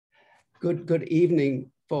Good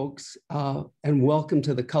evening, folks, and welcome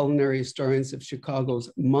to the Culinary Historians of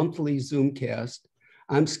Chicago's monthly Zoomcast.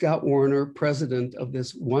 I'm Scott Warner, president of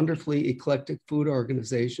this wonderfully eclectic food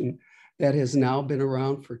organization that has now been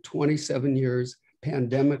around for 27 years,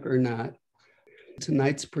 pandemic or not.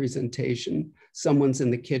 Tonight's presentation, Someone's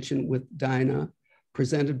in the Kitchen with Dinah,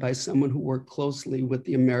 presented by someone who worked closely with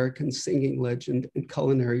the American singing legend and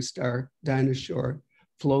culinary star, Dinah Shore,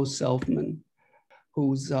 Flo Selfman,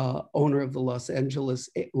 who's owner of the Los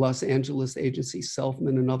Angeles agency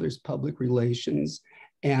Selfman and Others Public Relations,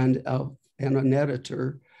 and an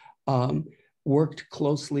editor, worked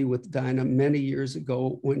closely with Dinah many years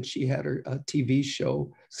ago when she had her TV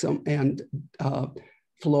show.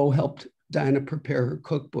 Flo helped Dinah prepare her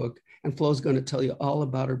cookbook, and Flo's going to tell you all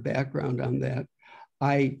about her background on that.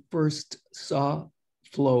 I first saw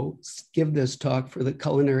Flo give this talk for the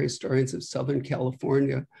Culinary Historians of Southern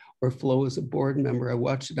California, where Flo is a board member. I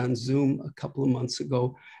watched it on Zoom a couple of months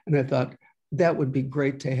ago, and I thought that would be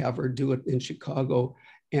great to have her do it in Chicago.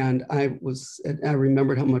 And I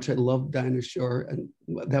remembered how much I loved Dinah Shore, and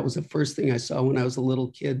that was the first thing I saw when I was a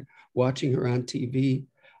little kid watching her on TV.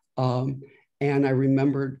 And I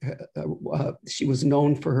remembered she was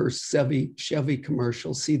known for her Chevy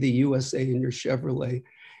commercial, "See the USA in your Chevrolet."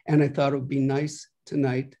 And I thought it would be nice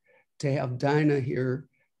tonight to have Dinah here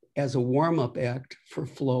as a warm-up act for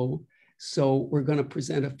Flo. So we're going to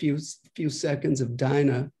present a few seconds of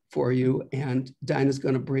Dinah for you, and Dinah's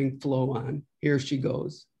going to bring Flo on. Here she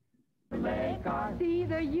goes. See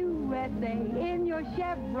the USA in your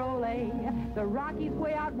Chevrolet. The Rockies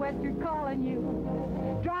way out west are calling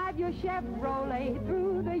you. Drive your Chevrolet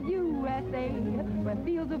through the USA, where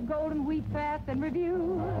fields of golden wheat fast and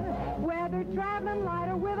review. Whether traveling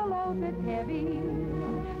lighter with a load that's heavy,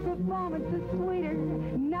 performance is sweeter,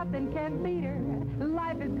 nothing can beat her.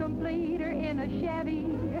 Life is completer in a Chevy.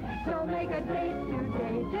 So make a date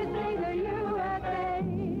today to see the USA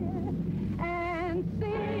and see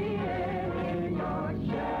it in your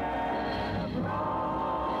Chevrolet.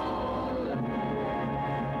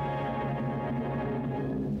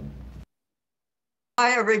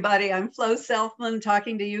 Hi, everybody. I'm Flo Selfman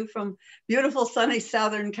talking to you from beautiful, sunny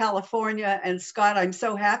Southern California. And Scott, I'm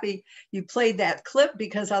so happy you played that clip,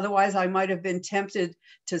 because otherwise I might have been tempted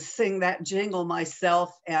to sing that jingle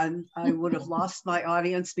myself, and I would have lost my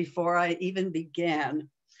audience before I even began.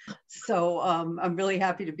 So I'm really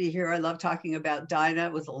happy to be here. I love talking about Dinah.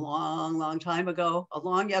 It was a long, long time ago, a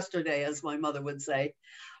long yesterday, as my mother would say.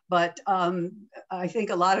 But I think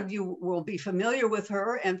a lot of you will be familiar with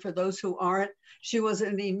her. And for those who aren't, she was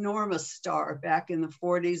an enormous star back in the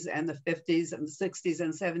 40s and the 50s and the 60s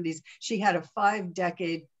and 70s. She had a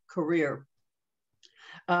 5-decade career.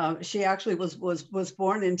 She actually was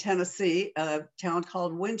born in Tennessee, a town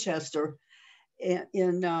called Winchester,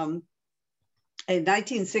 in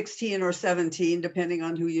 1916 or 17, depending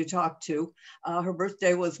on who you talk to. Her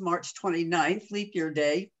birthday was March 29th, leap year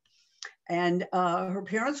day. And her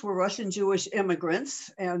parents were Russian Jewish immigrants,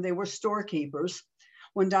 and they were storekeepers.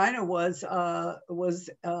 When Dinah was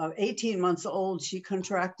 18 months old, she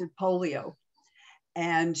contracted polio.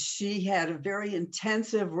 And she had a very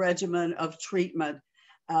intensive regimen of treatment,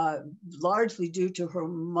 largely due to her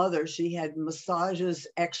mother. She had massages,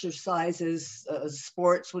 exercises,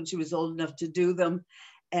 sports when she was old enough to do them,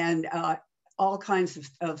 and all kinds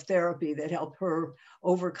of therapy that helped her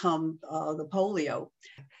overcome the polio.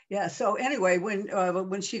 Yeah, so anyway,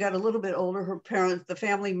 when she got a little bit older, the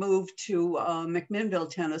family moved to McMinnville,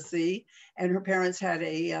 Tennessee, and her parents had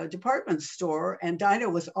a department store, and Dinah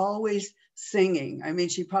was always singing. I mean,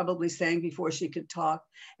 she probably sang before she could talk,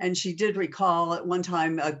 and she did recall at one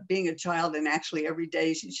time being a child, and actually every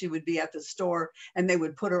day she would be at the store, and they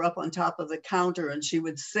would put her up on top of the counter, and she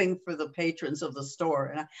would sing for the patrons of the store,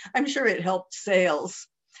 and I'm sure it helped sales.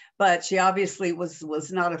 But she obviously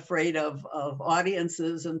was not afraid of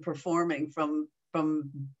audiences and performing from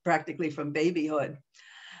practically from babyhood.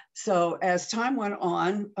 So as time went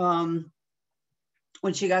on,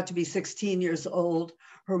 when she got to be 16 years old,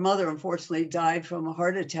 her mother unfortunately died from a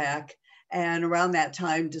heart attack. And around that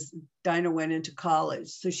time, Dinah went into college.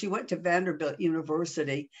 So she went to Vanderbilt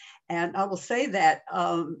University. And I will say that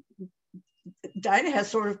Dinah has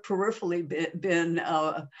sort of peripherally been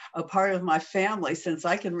a part of my family since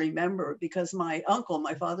I can remember, because my uncle,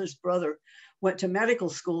 my father's brother, went to medical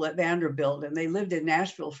school at Vanderbilt, and they lived in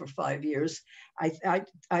Nashville for 5 years. I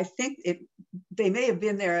think they may have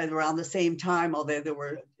been there at around the same time, although they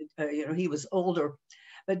were, he was older.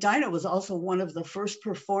 But Dinah was also one of the first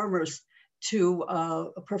performers to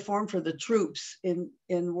perform for the troops in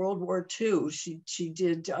World War II. She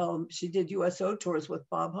did USO tours with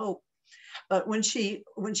Bob Hope. But when she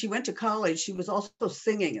went to college, she was also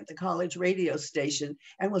singing at the college radio station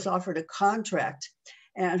and was offered a contract.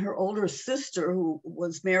 And her older sister, who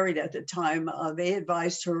was married at the time, they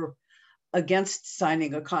advised her against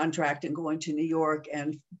signing a contract and going to New York,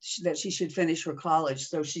 and that she should finish her college.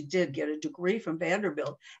 So she did get a degree from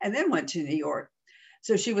Vanderbilt and then went to New York.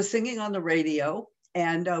 So she was singing on the radio,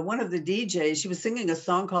 and one of the DJs, she was singing a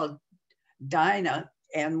song called Dinah,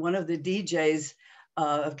 and one of the DJs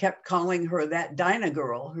kept calling her that Dinah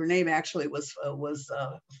girl. Her name actually was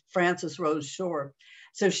Frances Rose Shore.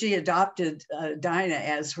 So she adopted Dinah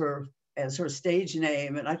as her stage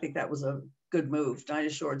name, and I think that was a good move. Dinah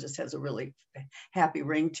Shore just has a really happy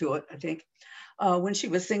ring to it, I think. When she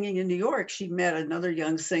was singing in New York, she met another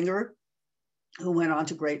young singer who went on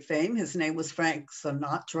to great fame. His name was Frank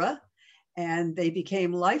Sinatra, and they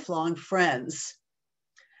became lifelong friends.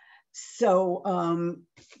 So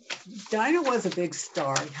Dinah was a big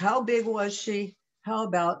star. How big was she? How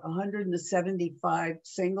about 175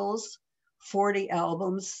 singles, 40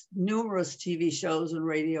 albums, numerous TV shows and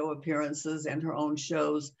radio appearances, and her own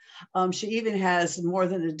shows. She even has more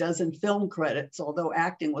than a dozen film credits, although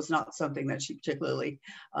acting was not something that she particularly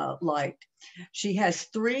liked. She has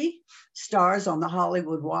 3 stars on the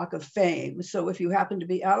Hollywood Walk of Fame. So if you happen to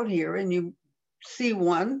be out here and you see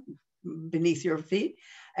one beneath your feet,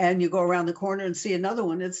 and you go around the corner and see another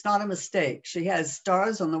one, it's not a mistake. She has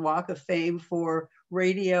stars on the Walk of Fame for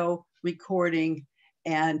radio, recording,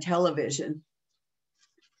 and television.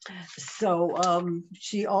 So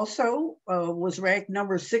she also was ranked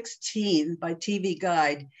number 16 by TV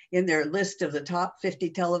Guide in their list of the top 50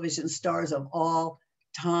 television stars of all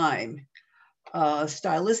time.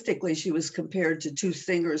 Stylistically, she was compared to 2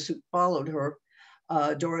 singers who followed her,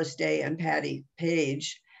 Doris Day and Patti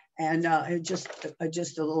Page. And just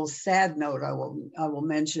a little sad note I will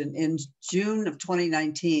mention. In June of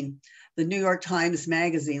 2019, the New York Times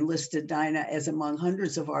Magazine listed Dinah as among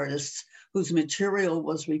hundreds of artists whose material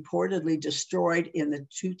was reportedly destroyed in the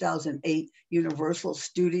 2008 Universal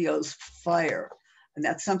Studios fire. And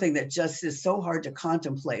that's something that just is so hard to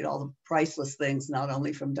contemplate, all the priceless things, not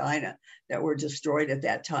only from Dinah, that were destroyed at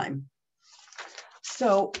that time.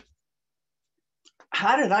 So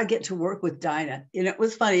how did I get to work with Dinah? You know, it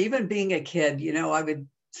was funny, even being a kid, you know, I would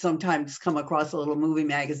sometimes come across a little movie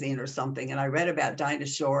magazine or something, and I read about Dinah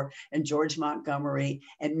Shore and George Montgomery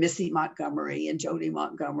and Missy Montgomery and Jody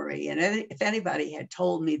Montgomery. And if anybody had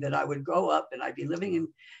told me that I would grow up and I'd be living in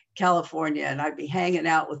California and I'd be hanging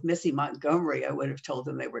out with Missy Montgomery, I would have told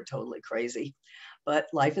them they were totally crazy. But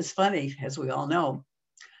life is funny, as we all know.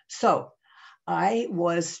 So I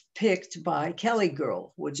was picked by Kelly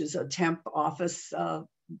Girl, which is a temp office,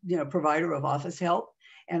 provider of office help.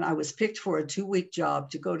 And I was picked for a 2-week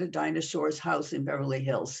job to go to Dinah Shore's house in Beverly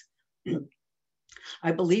Hills.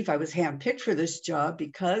 I believe I was handpicked for this job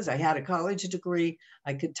because I had a college degree.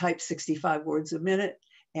 I could type 65 words a minute.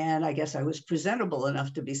 And I guess I was presentable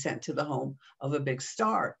enough to be sent to the home of a big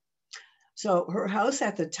star. So her house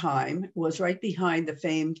at the time was right behind the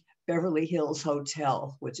famed Beverly Hills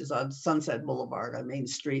Hotel, which is on Sunset Boulevard on Main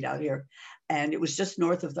Street out here. And it was just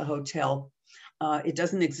north of the hotel. It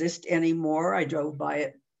doesn't exist anymore. I drove by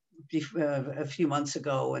it a few months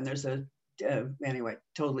ago, and there's anyway,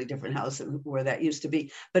 totally different house than where that used to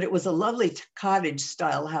be. But it was a lovely cottage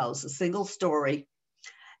style house, a single story.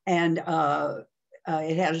 And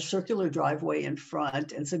it had a circular driveway in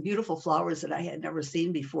front and some beautiful flowers that I had never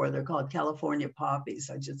seen before. They're called California poppies.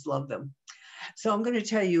 I just love them. So I'm going to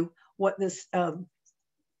tell you what this,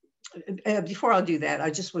 before I'll do that,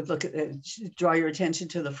 I just would draw your attention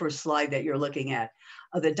to the first slide that you're looking at.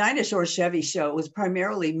 The Dinah Shore Chevy Show was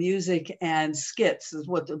primarily music and skits, is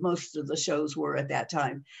what most of the shows were at that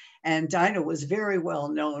time. And Dinah was very well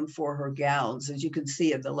known for her gowns, as you can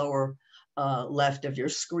see at the lower left of your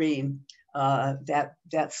screen.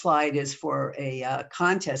 That slide is for a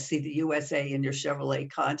contest, see the USA in your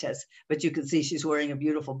Chevrolet contest, but you can see she's wearing a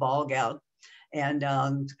beautiful ball gown and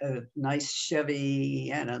a nice Chevy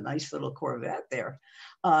and a nice little Corvette there.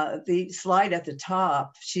 The slide at the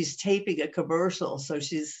top, she's taping a commercial. So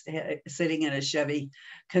she's sitting in a Chevy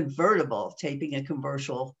convertible, taping a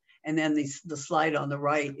commercial. And then the slide on the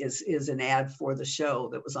right is an ad for the show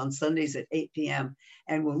that was on Sundays at 8 p.m.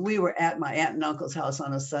 And when we were at my aunt and uncle's house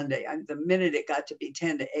on a Sunday, the minute it got to be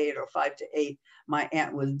 10 to 8 or 5 to 8, my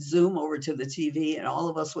aunt would zoom over to the TV and all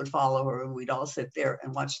of us would follow her, and we'd all sit there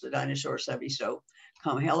and watch the Dinah Shore Chevy Show,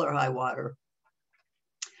 come hell or high water.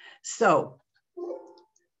 So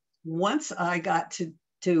once I got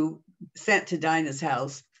sent to Dinah's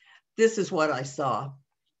house, this is what I saw.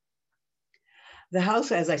 The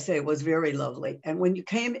house, as I say, was very lovely. And when you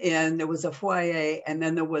came in, there was a foyer, and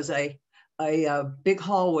then there was a big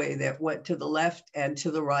hallway that went to the left and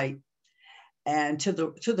to the right. And to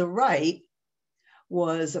the right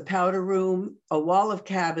was a powder room, a wall of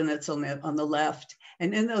cabinets on the left.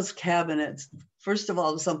 And in those cabinets, first of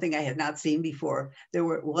all, something I had not seen before.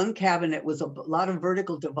 One cabinet was a lot of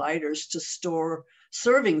vertical dividers to store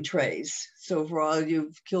serving trays. So for all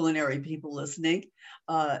you culinary people listening,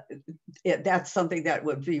 that's something that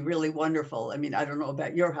would be really wonderful. I mean, I don't know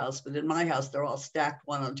about your house, but in my house, they're all stacked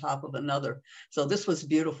one on top of another. So this was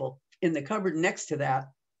beautiful. In the cupboard next to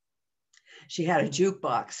that, she had a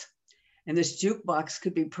jukebox. And this jukebox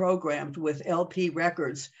could be programmed with LP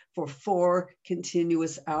records for 4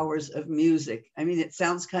 continuous hours of music. I mean, it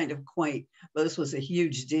sounds kind of quaint, but this was a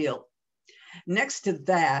huge deal. Next to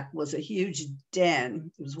that was a huge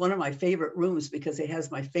den. It was one of my favorite rooms because it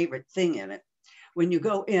has my favorite thing in it. When you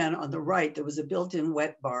go in on the right, there was a built-in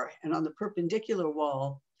wet bar. And on the perpendicular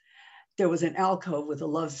wall, there was an alcove with a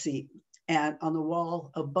love seat. And on the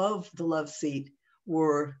wall above the love seat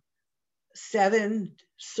were 7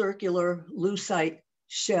 circular lucite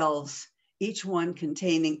shelves, each one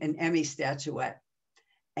containing an Emmy statuette.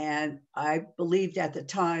 And I believed at the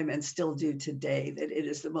time, and still do today, that it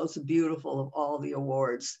is the most beautiful of all the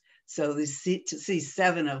awards. So to see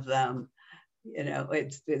 7 of them, you know,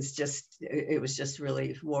 it was just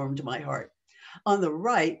really warmed my heart. On the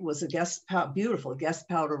right was a beautiful guest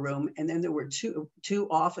powder room. And then there were two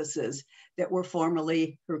offices that were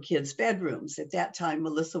formerly her kids' bedrooms. At that time,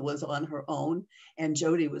 Melissa was on her own and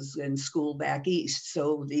Jody was in school back east.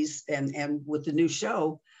 So these, and with the new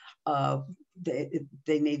show,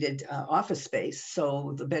 they needed office space.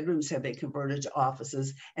 So the bedrooms have been converted to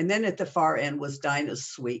offices. And then at the far end was Dinah's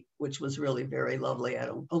suite, which was really very lovely. I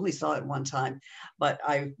only saw it one time, but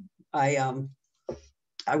I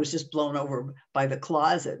was just blown over by the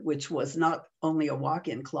closet, which was not only a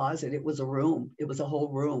walk-in closet, it was a room. It was a whole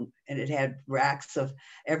room, and it had racks of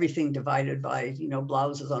everything divided by, you know,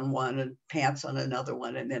 blouses on one and pants on another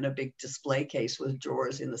one, and then a big display case with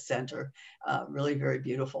drawers in the center. Really very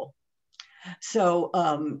beautiful. So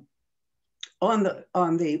on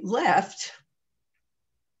the left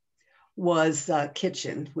was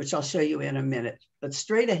kitchen, which I'll show you in a minute. But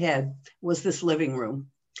straight ahead was this living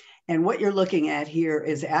room. And what you're looking at here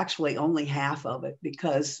is actually only half of it,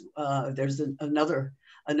 because there's another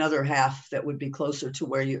half that would be closer to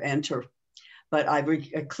where you enter. But I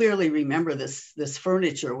clearly remember this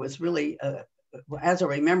furniture was really, as I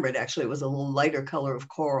remember it, actually, it was a little lighter color of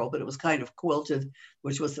coral, but it was kind of quilted,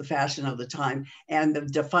 which was the fashion of the time. And the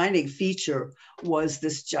defining feature was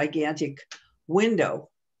this gigantic window,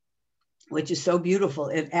 which is so beautiful.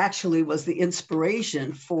 It actually was the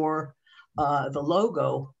inspiration for the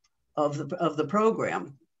logo of the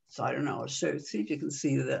program. So I don't know, I'll see if you can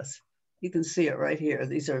see this. You can see it right here.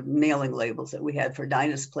 These are mailing labels that we had for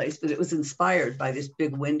Dinah's Place, but it was inspired by this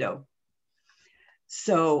big window.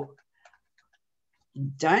 So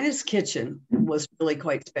Dinah's kitchen was really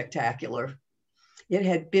quite spectacular. It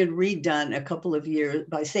had been redone a couple of years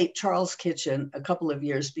by St. Charles Kitchen a couple of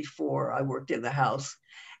years before I worked in the house.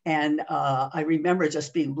 And I remember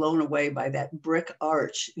just being blown away by that brick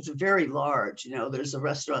arch. It's very large, you know, there's a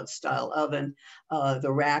restaurant style oven,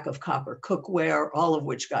 the rack of copper cookware, all of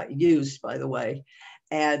which got used, by the way.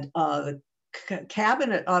 And the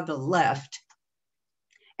cabinet on the left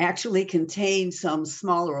actually contained some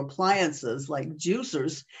smaller appliances like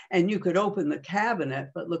juicers, and you could open the cabinet,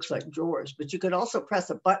 but looks like drawers, but you could also press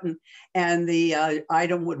a button and the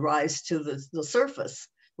item would rise to the surface,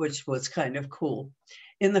 which was kind of cool.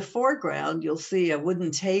 In the foreground, you'll see a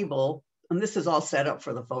wooden table, and this is all set up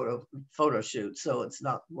for the photo shoot, so it's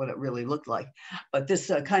not what it really looked like. But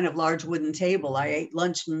this kind of large wooden table, I ate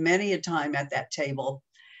lunch many a time at that table.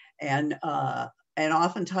 And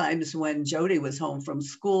oftentimes when Jody was home from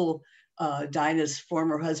school, Dinah's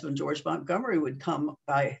former husband, George Montgomery, would come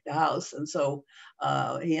by the house. And so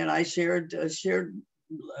he and I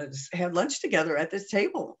had lunch together at this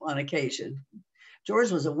table on occasion.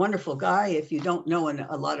 George was a wonderful guy. If you don't know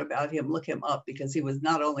a lot about him, look him up, because he was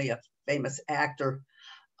not only a famous actor,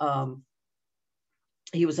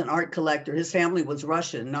 he was an art collector. His family was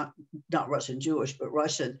Russian, not Russian Jewish, but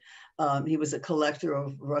Russian. He was a collector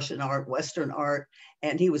of Russian art, Western art,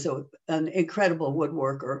 and he was an incredible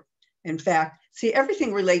woodworker. In fact, see,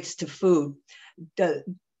 everything relates to food.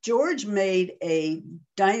 George made a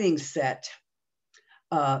dining set,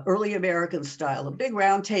 early American style, a big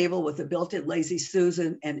round table with a built-in Lazy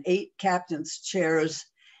Susan and 8 captain's chairs.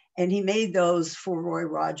 And he made those for Roy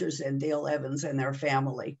Rogers and Dale Evans and their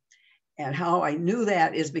family. And how I knew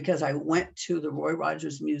that is because I went to the Roy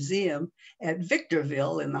Rogers Museum at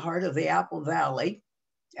Victorville in the heart of the Apple Valley.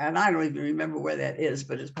 And I don't even remember where that is,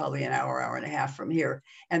 but it's probably an hour, hour and a half from here.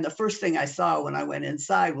 And the first thing I saw when I went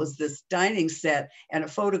inside was this dining set and a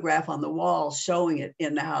photograph on the wall showing it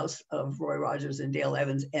in the house of Roy Rogers and Dale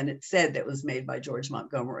Evans. And it said that was made by George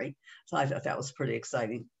Montgomery. So I thought that was pretty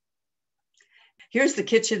exciting. Here's the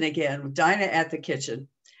kitchen again, with Dinah at the kitchen.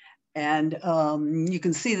 And you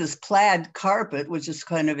can see this plaid carpet, which is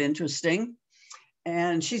kind of interesting.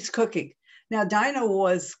 And she's cooking. Now, Dinah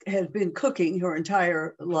has been cooking her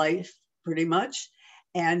entire life, pretty much,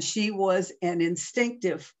 and she was an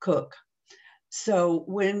instinctive cook. So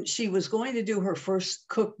when she was going to do her first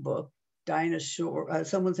cookbook, Dinah Shore,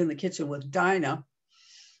 Someone's in the Kitchen with Dinah,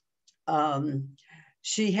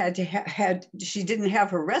 she she didn't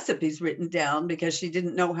have her recipes written down because she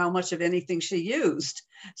didn't know how much of anything she used.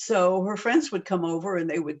 So her friends would come over and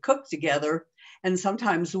they would cook together. And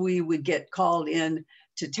sometimes we would get called in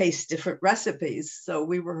to taste different recipes. So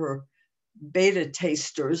we were her beta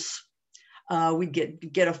tasters. We'd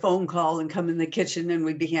get a phone call and come in the kitchen and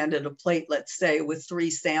we'd be handed a plate, let's say, with 3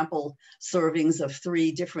 sample servings of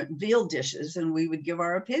 3 different veal dishes, and we would give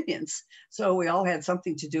our opinions. So we all had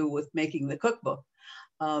something to do with making the cookbook.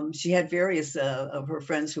 She had various of her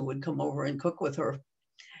friends who would come over and cook with her.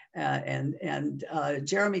 And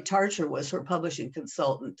Jeremy Tarcher was her publishing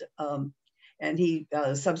consultant. And he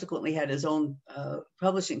subsequently had his own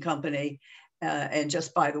publishing company. And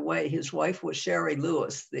just by the way, his wife was Sherry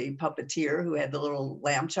Lewis, the puppeteer who had the little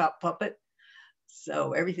lamb chop puppet.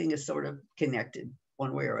 So everything is sort of connected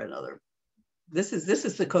one way or another. This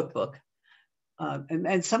is the cookbook.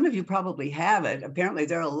 And some of you probably have it. Apparently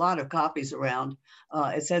there are a lot of copies around.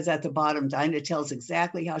 It says at the bottom, Dinah tells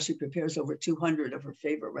exactly how she prepares over 200 of her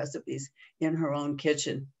favorite recipes in her own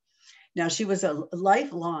kitchen. Now, she was a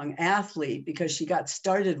lifelong athlete because she got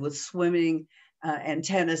started with swimming and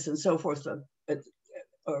tennis and so forth,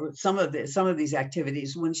 or some of these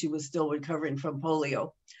activities when she was still recovering from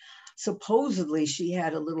polio. Supposedly, she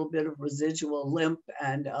had a little bit of residual limp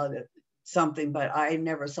and something, but I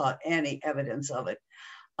never saw any evidence of it.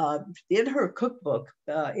 In her cookbook,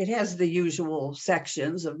 it has the usual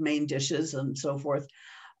sections of main dishes and so forth.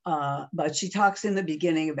 But she talks in the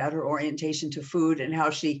beginning about her orientation to food and how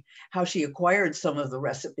she acquired some of the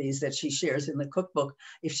recipes that she shares in the cookbook.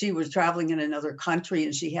 If she was traveling in another country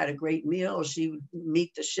and she had a great meal, she would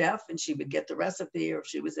meet the chef and she would get the recipe, or if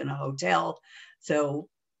she was in a hotel. So,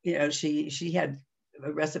 you know, she had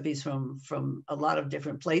recipes from a lot of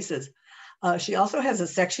different places. She also has a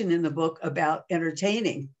section in the book about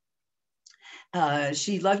entertaining.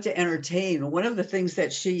 She loved to entertain. One of the things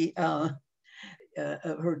that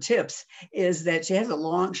her tips is that she had a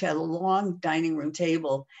long dining room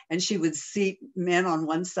table, and she would seat men on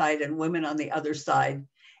one side and women on the other side,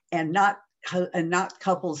 and not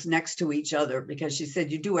couples next to each other, because she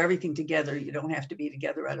said you do everything together, you don't have to be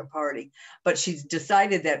together at a party. But she's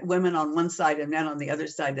decided that women on one side and men on the other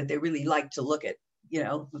side, that they really like to look at, you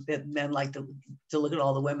know, that men like to look at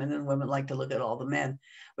all the women and women like to look at all the men,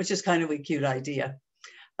 which is kind of a cute idea.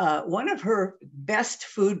 One of her best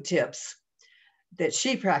food tips that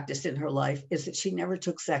she practiced in her life is that she never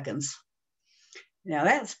took seconds. Now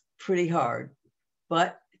that's pretty hard,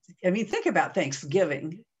 but I mean, think about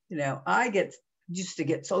Thanksgiving. You know, I used to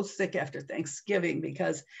get so sick after Thanksgiving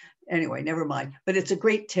because, anyway, never mind. But it's a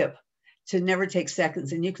great tip to never take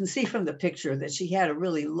seconds. And you can see from the picture that she had a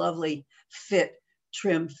really lovely, fit,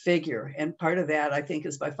 trim figure. And part of that, I think,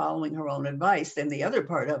 is by following her own advice. And the other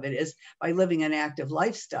part of it is by living an active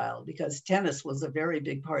lifestyle, because tennis was a very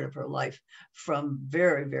big part of her life from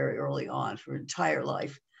very, very early on, her entire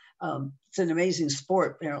life. It's an amazing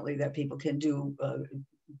sport, apparently, that people can do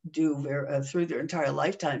through their entire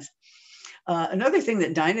lifetimes. Another thing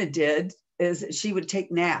that Dinah did is she would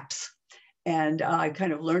take naps. And I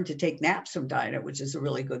kind of learned to take naps from Dinah, which is a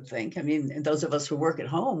really good thing. I mean, those of us who work at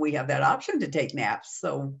home, we have that option to take naps.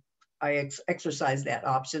 So I exercise that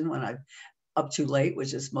option when I'm up too late,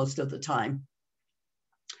 which is most of the time.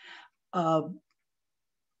 Now,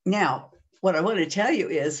 what I want to tell you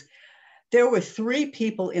is there were 3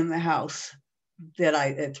 people in the house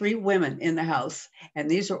that 3 women in the house, and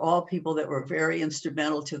these are all people that were very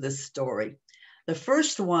instrumental to this story. The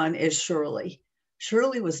first one is Shirley.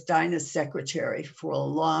 Shirley was Dinah's secretary for a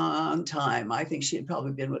long time. I think she had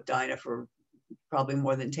probably been with Dinah for probably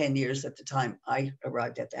more than 10 years at the time I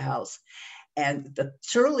arrived at the house. And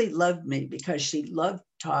Shirley loved me because she loved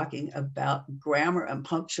talking about grammar and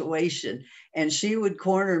punctuation. And she would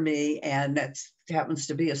corner me, and that happens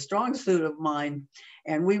to be a strong suit of mine.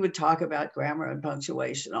 And we would talk about grammar and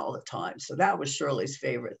punctuation all the time. So that was Shirley's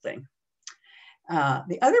favorite thing.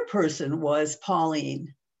 The other person was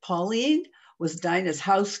Pauline. Pauline was Dinah's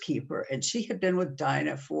housekeeper, and she had been with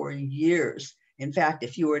Dinah for years. In fact,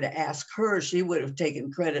 if you were to ask her, she would have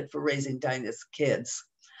taken credit for raising Dinah's kids.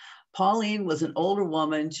 Pauline was an older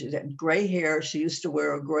woman. She had gray hair. She used to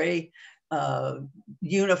wear a gray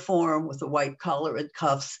uniform with a white collar and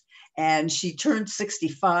cuffs. And she turned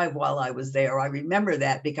 65 while I was there. I remember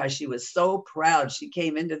that because she was so proud. She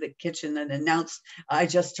came into the kitchen and announced, I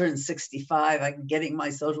just turned 65. I'm getting my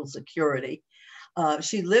Social Security.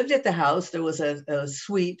 She lived at the house. There was a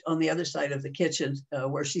suite on the other side of the kitchen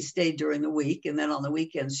where she stayed during the week. And then on the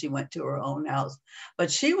weekends, she went to her own house. But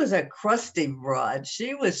she was a crusty broad.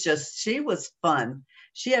 She was fun.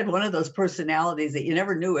 She had one of those personalities that you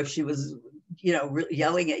never knew if she was,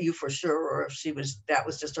 yelling at you for sure, or if that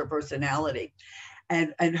was just her personality.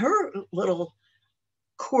 And her little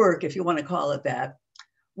quirk, if you want to call it that,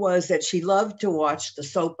 was that she loved to watch the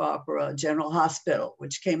soap opera General Hospital,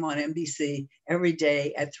 which came on NBC every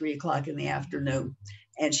day at 3:00 in the afternoon.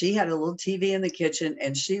 And she had a little TV in the kitchen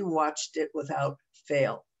and she watched it without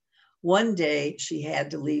fail. One day she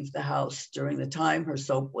had to leave the house during the time her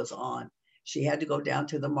soap was on. She had to go down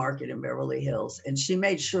to the market in Beverly Hills, and she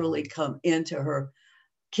made Shirley come into her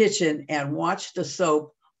kitchen and watch the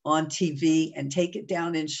soap on TV and take it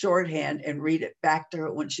down in shorthand and read it back to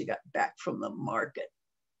her when she got back from the market.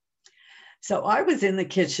 So I was in the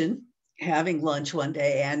kitchen having lunch one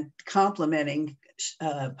day and complimenting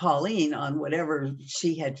Pauline on whatever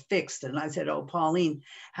she had fixed. And I said, oh, Pauline,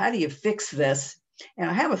 how do you fix this? And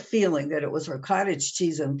I have a feeling that it was her cottage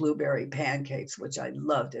cheese and blueberry pancakes, which I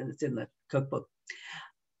loved, and it's in the cookbook.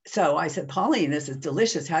 So I said, Pauline, this is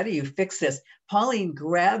delicious. How do you fix this? Pauline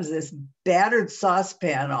grabs this battered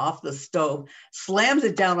saucepan off the stove, slams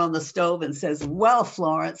it down on the stove and says, well,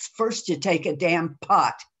 Florence, first you take a damn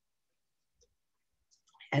pot.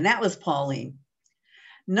 And that was Pauline.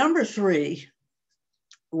 Number 3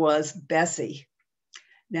 was Bessie.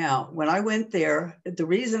 Now, when I went there, the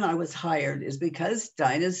reason I was hired is because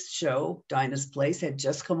Dinah's show, Dinah's Place, had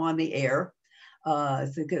just come on the air. I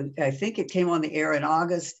think it came on the air in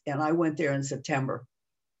August, and I went there in September.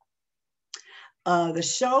 The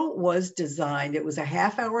show was designed, it was a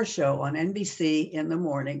half-hour show on NBC in the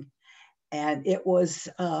morning. And it was,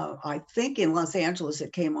 I think in Los Angeles,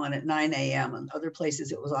 it came on at 9 a.m. and other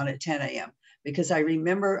places it was on at 10 a.m. Because I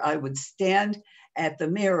remember I would stand at the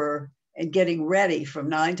mirror and getting ready from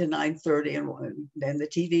 9 to 9:30. And then the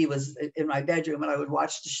TV was in my bedroom and I would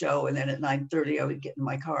watch the show. And then at 9:30, I would get in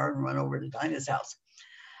my car and run over to Dinah's house.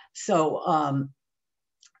 So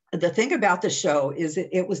the thing about the show is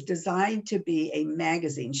that it was designed to be a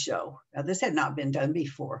magazine show. Now, this had not been done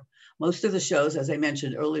before. Most of the shows, as I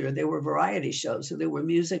mentioned earlier, they were variety shows. So there were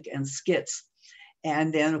music and skits.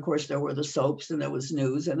 And then, of course, there were the soaps and there was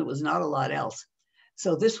news and there was not a lot else.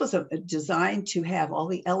 So this was designed to have all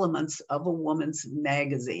the elements of a woman's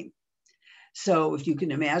magazine. So if you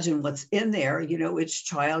can imagine what's in there, it's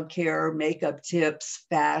childcare, makeup tips,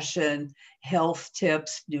 fashion, health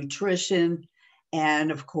tips, nutrition, and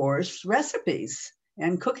of course, recipes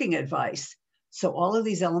and cooking advice. So all of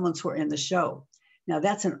these elements were in the show. Now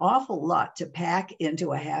that's an awful lot to pack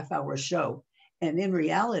into a half-hour show. And in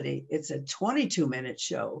reality, it's a 22-minute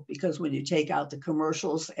show because when you take out the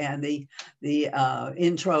commercials and the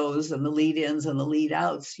intros and the lead-ins and the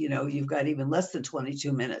lead-outs, you've got even less than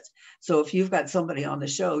 22 minutes. So if you've got somebody on the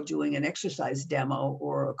show doing an exercise demo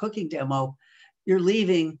or a cooking demo, you're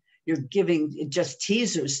giving just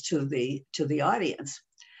teasers to the audience.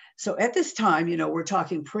 So at this time, we're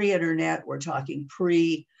talking pre-internet, we're talking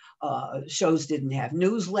shows didn't have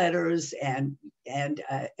newsletters and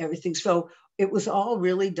everything. So it was all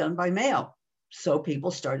really done by mail. So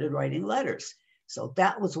people started writing letters. So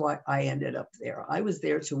that was why I ended up there. I was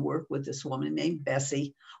there to work with this woman named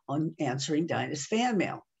Bessie on answering Dinah's fan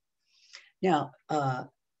mail. Now, the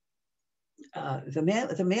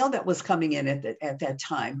mail that was coming in at that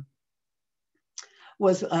time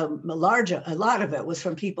was a lot of it was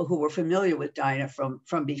from people who were familiar with Dinah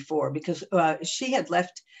from before, because she had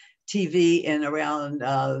left TV in around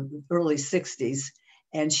early 60s,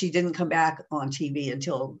 and she didn't come back on TV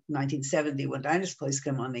until 1970 when Dinah's Place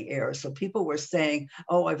came on the air. So people were saying,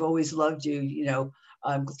 oh, I've always loved you,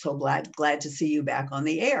 I'm so glad to see you back on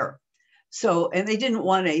the air. So, and they didn't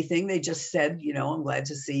want anything. They just said, I'm glad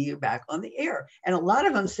to see you back on the air. And a lot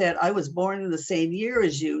of them said, I was born in the same year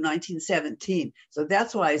as you, 1917. So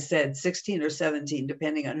that's why I said 16 or 17,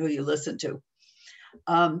 depending on who you listen to.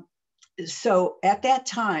 So at that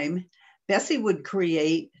time, Bessie would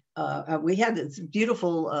create, we had this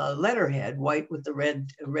beautiful letterhead, white with the red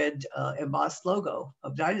embossed logo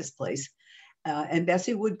of Dinah's Place. And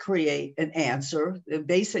Bessie would create an answer,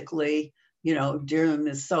 basically, you know, dear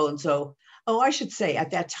Miss So-and-so. Oh, I should say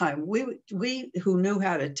at that time, we who knew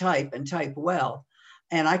how to type and type well,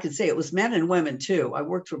 and I could say it was men and women too. I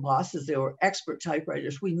worked for bosses, they were expert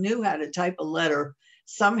typewriters. We knew how to type a letter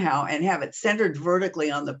somehow and have it centered vertically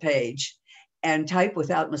on the page and type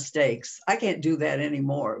without mistakes. I can't do that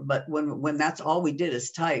anymore, but when that's all we did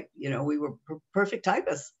is type, you know, we were perfect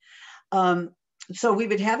typists. So we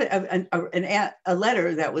would have a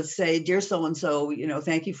letter that would say, dear so-and-so, you know,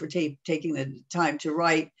 thank you for taking the time to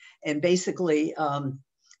write. And basically,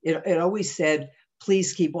 it always said,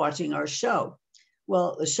 please keep watching our show.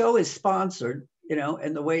 Well, the show is sponsored, you know,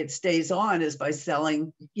 and the way it stays on is by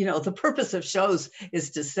selling, you know, the purpose of shows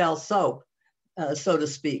is to sell soap, so to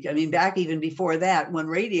speak. I mean, back even before that, when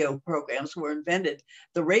radio programs were invented,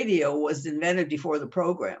 the radio was invented before the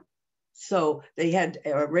program. So they had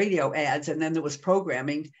radio ads, and then there was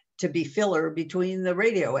programming to be filler between the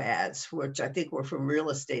radio ads, which I think were from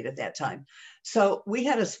real estate at that time. So we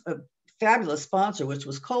had a fabulous sponsor, which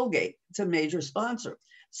was Colgate. It's a major sponsor.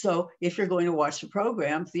 So if you're going to watch the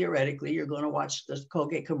program, theoretically, you're going to watch the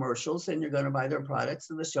Colgate commercials and you're going to buy their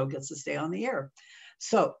products, and the show gets to stay on the air.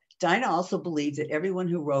 So Dinah also believed that everyone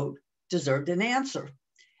who wrote deserved an answer.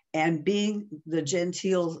 And being the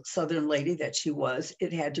genteel Southern lady that she was,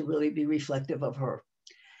 it had to really be reflective of her.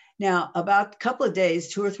 Now, about a couple of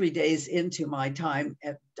days, 2 or 3 days into my time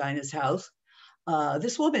at Dinah's house,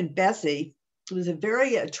 this woman, Bessie, was a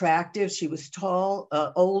very attractive. She was tall,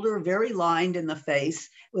 older, very lined in the face,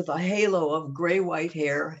 with a halo of gray-white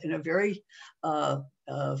hair and a very, I'll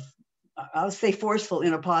say forceful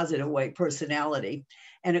in a positive way, personality.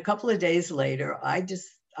 And a couple of days later, I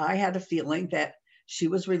had a feeling that she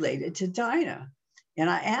was related to Dinah. And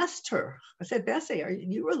I asked her, I said, Bessie, are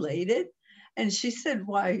you related? And she said,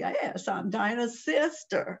 why, yes, I'm Dinah's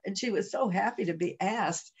sister. And she was so happy to be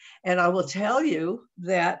asked. And I will tell you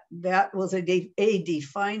that that was a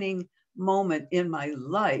defining moment in my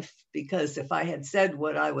life, because if I had said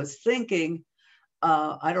what I was thinking,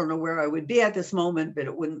 I don't know where I would be at this moment, but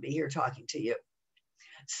it wouldn't be here talking to you.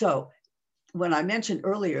 So when I mentioned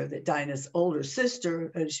earlier that Dinah's older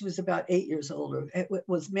sister, she was about 8 years older,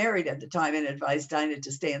 was married at the time and advised Dinah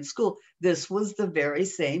to stay in school. This was the very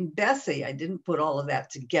same Bessie. I didn't put all of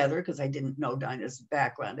that together because I didn't know Dinah's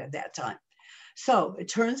background at that time. So it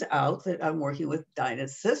turns out that I'm working with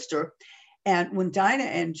Dinah's sister. And when Dinah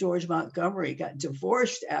and George Montgomery got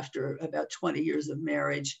divorced after about 20 years of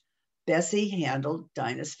marriage, Bessie handled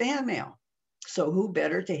Dinah's fan mail. So who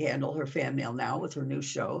better to handle her fan mail now with her new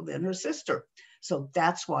show than her sister? So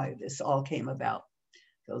that's why this all came about.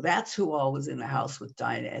 So that's who all was in the house with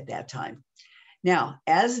Dinah at that time. Now,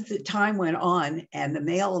 as the time went on and the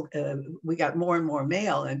mail, we got more and more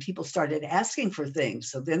mail, and people started asking for things.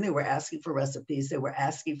 So then they were asking for recipes. They were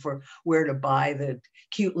asking for where to buy the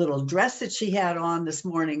cute little dress that she had on this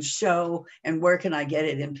morning's show, and where can I get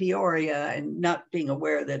it in Peoria, and not being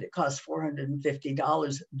aware that it cost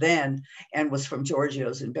 $450 then and was from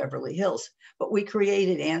Giorgio's in Beverly Hills. But we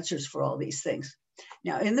created answers for all these things.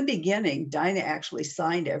 Now, in the beginning, Dinah actually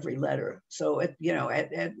signed every letter. So, at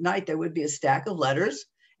night, there would be a stack of letters,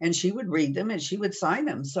 and she would read them and she would sign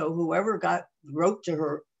them. So whoever wrote to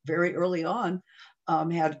her very early on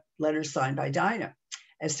had letters signed by Dinah.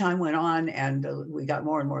 As time went on and we got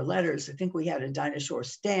more and more letters, I think we had a Dinah Shore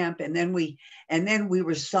stamp, and then we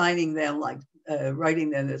were signing them, like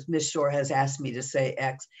writing them as Miss Shore has asked me to say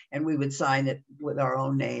X, and we would sign it with our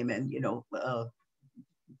own name and,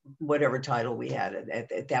 whatever title we had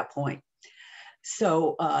at that point.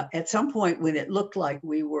 So at some point when it looked like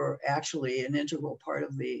we were actually an integral part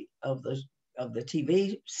of the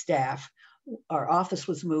TV staff, our office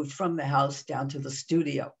was moved from the house down to the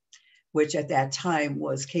studio, which at that time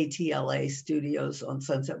was KTLA Studios on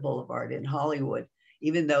Sunset Boulevard in Hollywood.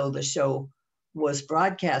 Even though the show was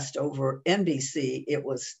broadcast over NBC, it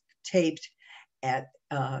was taped at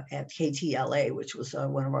KTLA, which was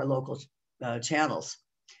one of our local channels.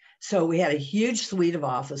 So we had a huge suite of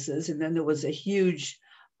offices, and then there was a huge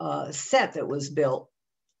set that was built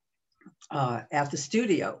at the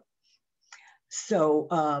studio. So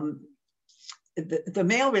the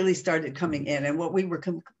mail really started coming in, and what we were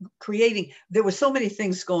creating, there were so many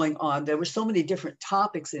things going on. There were so many different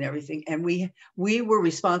topics and everything, and we were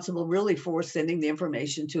responsible really for sending the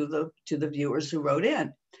information to the viewers who wrote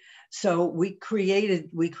in. So we created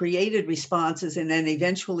responses, and then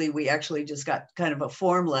eventually we actually just got kind of a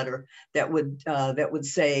form letter that would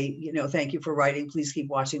say, thank you for writing, please keep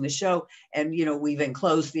watching the show, and we've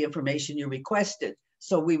enclosed the information you requested.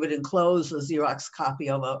 So we would enclose a Xerox copy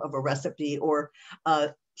of a recipe, or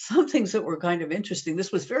some things that were kind of interesting.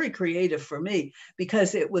 This was very creative for me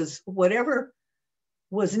because it was whatever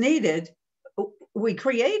was needed, we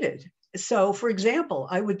created. So, for example,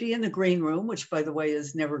 I would be in the green room, which, by the way,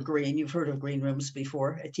 is never green. You've heard of green rooms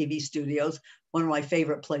before at TV studios, one of my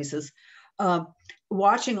favorite places.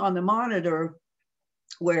 Watching on the monitor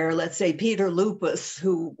where, let's say, Peter Lupus,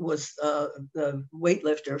 who was the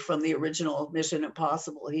weightlifter from the original Mission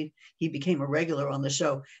Impossible, he became a regular on the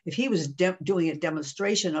show. If he was doing a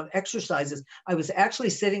demonstration of exercises, I was actually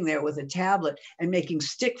sitting there with a tablet and making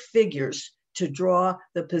stick figures to draw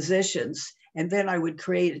the positions. And then I would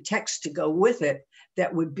create a text to go with it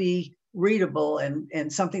that would be readable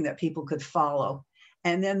and something that people could follow.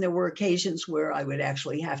 And then there were occasions where I would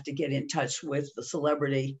actually have to get in touch with the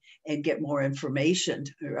celebrity and get more information.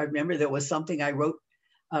 I remember there was something I wrote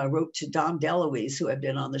to Dom DeLuise, who had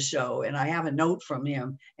been on the show, and I have a note from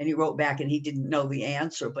him, and he wrote back and he didn't know the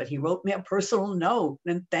answer, but he wrote me a personal note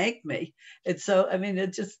and thanked me. And so, I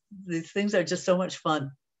mean, these things are just so much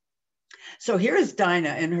fun. So here is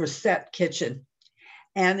Dinah in her set kitchen.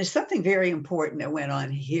 And there's something very important that went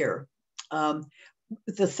on here. The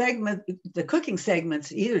cooking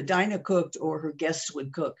segments, either Dinah cooked or her guests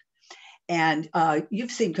would cook. And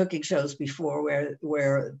you've seen cooking shows before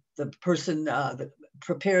where the person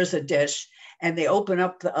prepares a dish and they open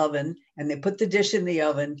up the oven and they put the dish in the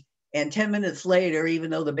oven. And 10 minutes later,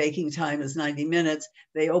 even though the baking time is 90 minutes,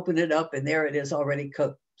 they open it up and there it is already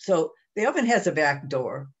cooked. So the oven has a back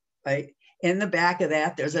door, right? In the back of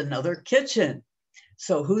that, there's another kitchen.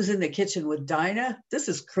 So who's in the kitchen with Dinah? This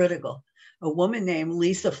is critical. A woman named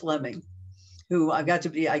Lisa Fleming, who I got to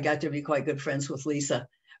be quite good friends with Lisa.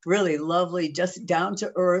 Really lovely, just down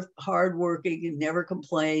to earth, hardworking, and never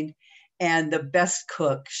complained, and the best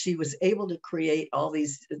cook. She was able to create all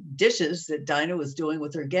these dishes that Dinah was doing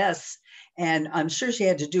with her guests, and I'm sure she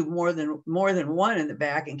had to do more than one in the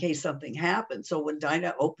back in case something happened. So when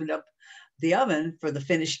Dinah opened up the oven for the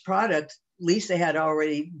finished product, Lisa had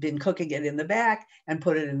already been cooking it in the back and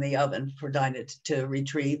put it in the oven for Dinah to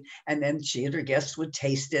retrieve. And then she and her guests would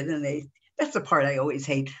taste it. And that's the part I always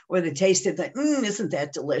hate, where they taste it, like, isn't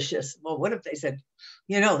that delicious? Well, what if they said,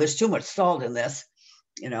 there's too much salt in this?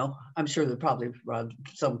 I'm sure that probably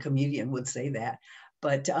some comedian would say that.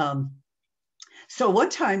 But so one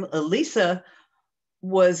time Lisa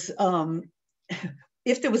was,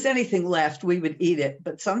 if there was anything left, we would eat it.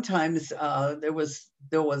 But sometimes there was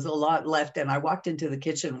a lot left. And I walked into the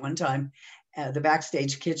kitchen one time, the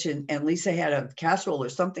backstage kitchen, and Lisa had a casserole or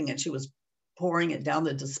something, and she was pouring it down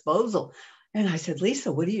the disposal. And I said,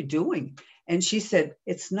 Lisa, what are you doing? And she said,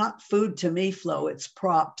 it's not food to me, Flo, it's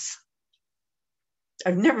props.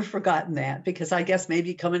 I've never forgotten that, because I guess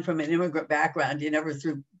maybe coming from an immigrant background, you never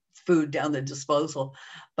threw food down the disposal,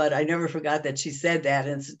 but I never forgot that she said that.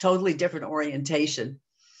 And it's a totally different orientation.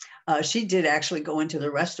 She did actually go into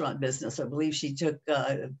the restaurant business. I believe she took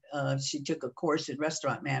a course in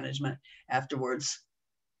restaurant management afterwards.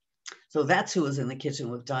 So that's who was in the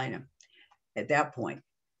kitchen with Dinah at that point.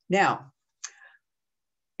 Now,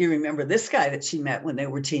 you remember this guy that she met when they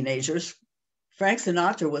were teenagers. Frank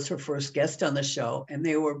Sinatra was her first guest on the show, and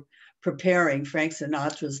they were preparing Frank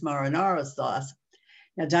Sinatra's marinara sauce.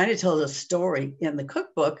 Now, Dinah told a story in the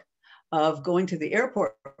cookbook of going to the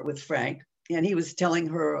airport with Frank, and he was telling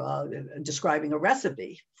her, describing a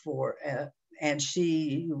recipe for, and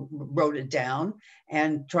she wrote it down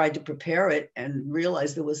and tried to prepare it and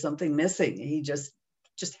realized there was something missing. He just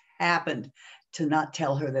happened to not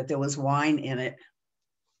tell her that there was wine in it.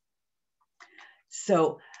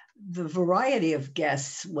 So the variety of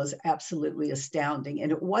guests was absolutely astounding.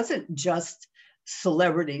 And it wasn't just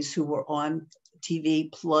celebrities who were on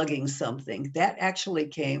TV plugging something. That actually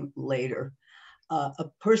came later. A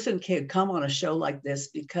person could come on a show like this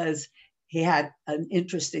because he had an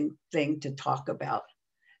interesting thing to talk about.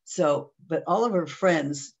 So, but all of her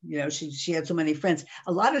friends, she had so many friends.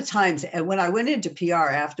 A lot of times, and when I went into PR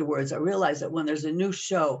afterwards, I realized that when there's a new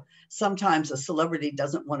show, sometimes a celebrity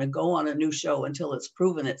doesn't want to go on a new show until it's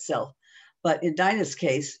proven itself. But in Dinah's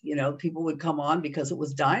case, people would come on because it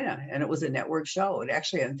was Dinah and it was a network show. And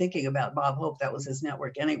actually, I'm thinking about Bob Hope, that was his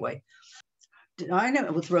network anyway.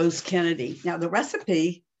 Dinah with Rose Kennedy. Now, the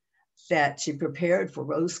recipe that she prepared for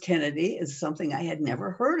Rose Kennedy is something I had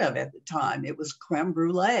never heard of at the time. It was creme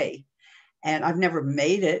brulee. And I've never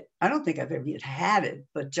made it. I don't think I've ever even had it,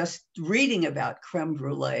 but just reading about creme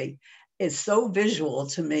brulee is so visual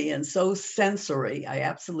to me and so sensory. I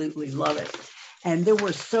absolutely love it. And there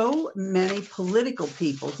were so many political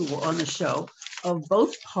people who were on the show of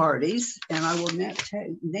both parties. And I will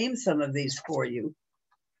name some of these for you.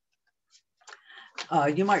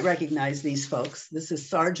 You might recognize these folks. This is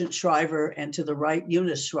Sergeant Shriver, and to the right,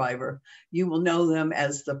 Eunice Shriver. You will know them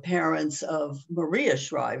as the parents of Maria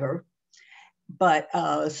Shriver, but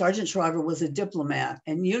Sergeant Shriver was a diplomat,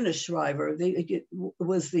 and Eunice Shriver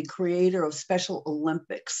was the creator of Special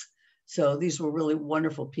Olympics. So these were really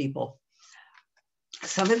wonderful people.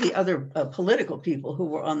 Some of the other political people who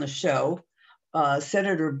were on the show,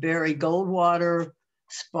 Senator Barry Goldwater,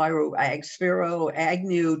 Spiro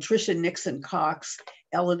Agnew, Tricia Nixon Cox,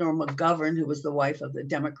 Eleanor McGovern, who was the wife of the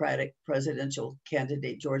Democratic presidential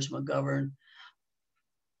candidate, George McGovern.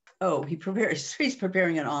 Oh, he's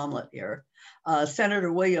preparing an omelet here.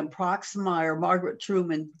 Senator William Proxmire, Margaret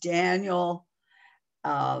Truman Daniel,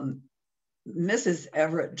 Mrs.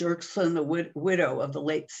 Everett Dirksen, the widow of the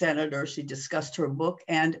late senator. She discussed her book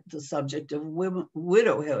and the subject of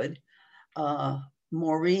widowhood.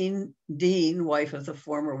 Maureen Dean, wife of the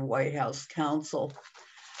former White House counsel.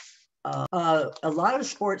 A lot of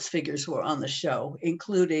sports figures were on the show,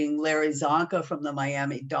 including Larry Zonka from the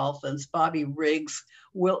Miami Dolphins, Bobby Riggs,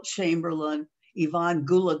 Wilt Chamberlain, Yvonne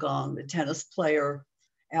Goolagong, the tennis player,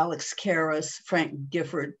 Alex Karras, Frank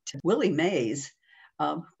Gifford, Willie Mays,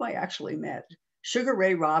 who I actually met, Sugar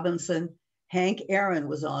Ray Robinson. Hank Aaron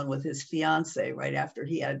was on with his fiance right after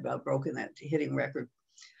he had broken that hitting record.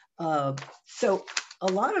 So a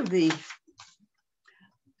lot of the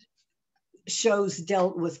shows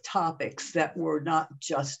dealt with topics that were not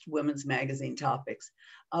just women's magazine topics.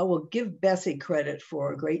 I will give Bessie credit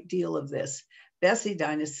for a great deal of this. Bessie,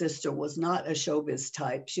 Dinah's sister, was not a showbiz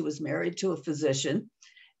type. She was married to a physician,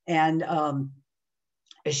 and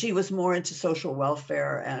she was more into social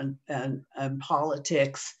welfare and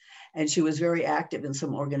politics, and she was very active in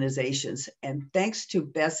some organizations. And thanks to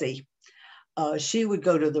Bessie, she would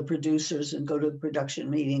go to the producers and go to the production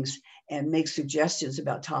meetings and make suggestions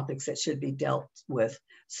about topics that should be dealt with.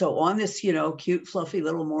 So on this, cute, fluffy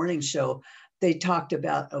little morning show, they talked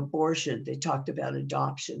about abortion, they talked about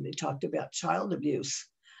adoption, they talked about child abuse.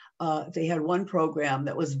 They had one program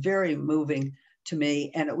that was very moving to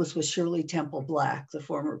me, and it was with Shirley Temple Black, the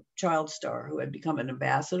former child star who had become an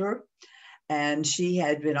ambassador. And she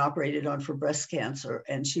had been operated on for breast cancer,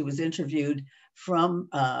 and she was interviewed from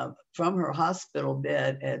her hospital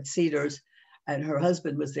bed at Cedars, and her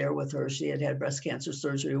husband was there with her. She had had breast cancer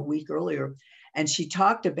surgery a week earlier, and she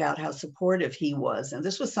talked about how supportive he was. And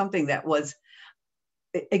this was something that was,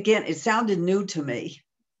 again, it sounded new to me.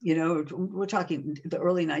 We're talking the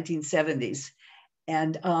early 1970s,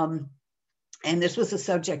 and this was a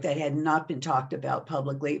subject that had not been talked about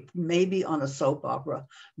publicly, maybe on a soap opera,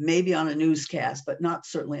 maybe on a newscast, but not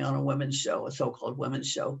certainly on a women's show, a so-called women's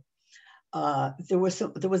show. There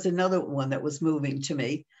was another one that was moving to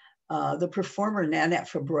me. The performer Nanette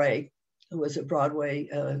Fabray, who was a Broadway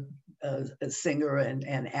singer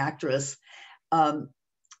and actress,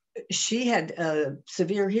 she had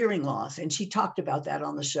severe hearing loss, and she talked about that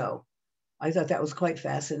on the show. I thought that was quite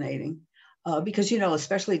fascinating. Because,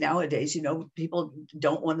 especially nowadays, people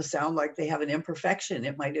don't want to sound like they have an imperfection.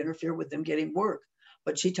 It might interfere with them getting work.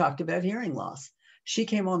 But she talked about hearing loss. She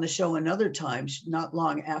came on the show another time, not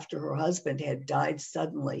long after her husband had died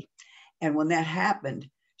suddenly. And when that happened,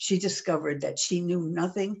 she discovered that she knew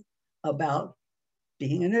nothing about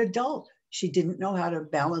being an adult. She didn't know how to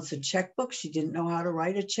balance a checkbook. She didn't know how to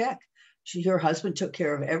write a check. Her husband took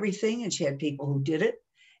care of everything, and she had people who did it.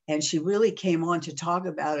 And she really came on to talk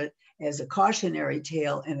about it as a cautionary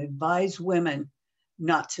tale and advise women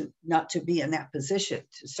not to be in that position,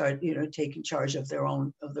 to start, taking charge of their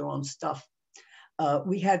own stuff.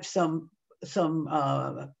 We had some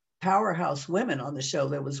powerhouse women on the show.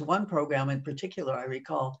 There was one program in particular, I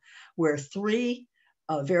recall, where three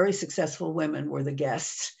very successful women were the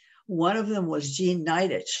guests. One of them was Jean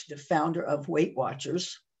Nidetch, the founder of Weight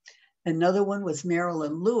Watchers. Another one was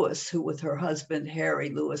Marilyn Lewis, who with her husband, Harry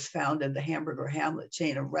Lewis, founded the Hamburger Hamlet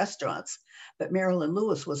chain of restaurants. But Marilyn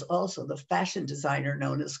Lewis was also the fashion designer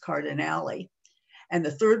known as Cardinale. And the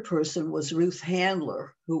third person was Ruth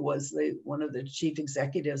Handler, who was one of the chief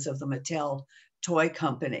executives of the Mattel toy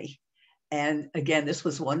company. And again, this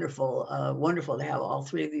was wonderful to have all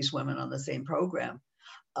three of these women on the same program.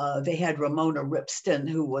 They had Ramona Ripston,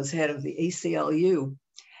 who was head of the ACLU.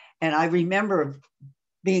 And I remember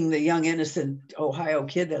being the young, innocent Ohio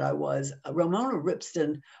kid that I was, Ramona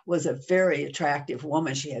Ripston was a very attractive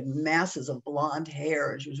woman. She had masses of blonde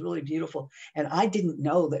hair, and she was really beautiful. And I didn't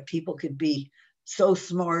know that people could be so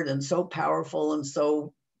smart and so powerful and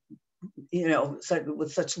so,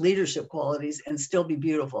 with such leadership qualities and still be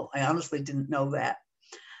beautiful. I honestly didn't know that.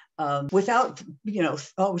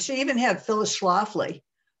 She even had Phyllis Schlafly,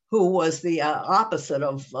 who was the opposite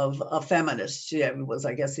of a feminist. She was,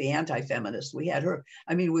 I guess, the anti-feminist. We had her.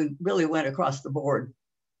 I mean, we really went across the board.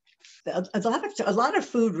 A lot of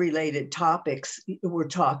food-related topics were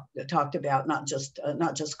talked about, not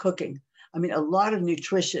just cooking. I mean, a lot of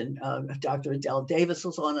nutrition. Dr. Adele Davis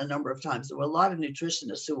was on a number of times. There were a lot of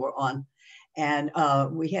nutritionists who were on, and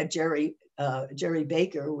we had Jerry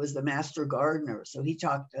Baker, who was the master gardener. So he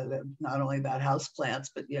talked not only about houseplants,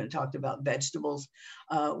 but talked about vegetables.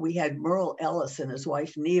 We had Merle Ellis and his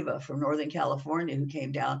wife Neva from Northern California who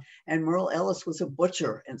came down, and Merle Ellis was a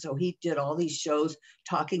butcher, and so he did all these shows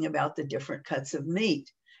talking about the different cuts of meat.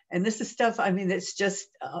 And this is stuff. I mean, it's just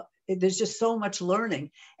there's just so much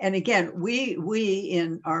learning. And again, we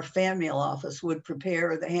in our fan mail office would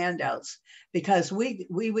prepare the handouts because we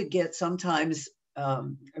would get sometimes. I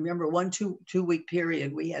remember one two-week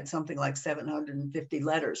period, we had something like 750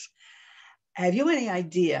 letters. Have you any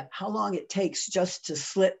idea how long it takes just to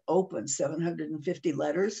slit open 750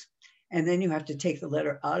 letters? And then you have to take the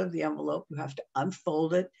letter out of the envelope, you have to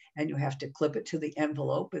unfold it, and you have to clip it to the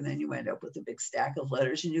envelope, and then you end up with a big stack of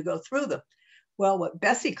letters and you go through them. Well, what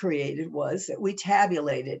Bessie created was that we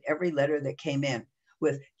tabulated every letter that came in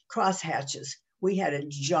with crosshatches. We had a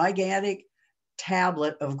gigantic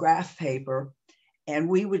tablet of graph paper, and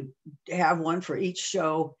we would have one for each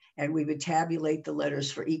show, and we would tabulate the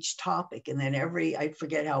letters for each topic. And then I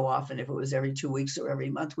forget how often, if it was every 2 weeks or every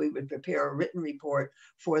month, we would prepare a written report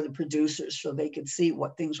for the producers so they could see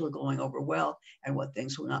what things were going over well and what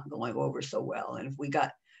things were not going over so well. And if we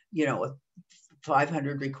got,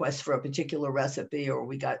 500 requests for a particular recipe, or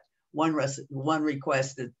we got one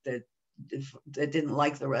request that didn't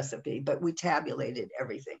like the recipe, but we tabulated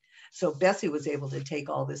everything. So Bessie was able to take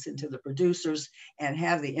all this into the producers and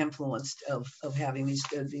have the influence of having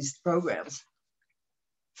these programs.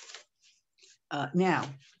 Now,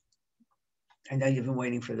 I know you've been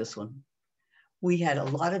waiting for this one. We had a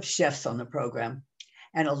lot of chefs on the program,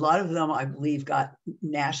 and a lot of them, I believe, got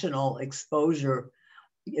national exposure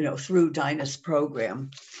through Dinah's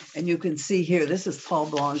program. And you can see here, this is Paul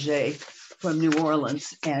Blanger from New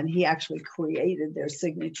Orleans, and he actually created their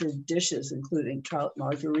signature dishes, including trout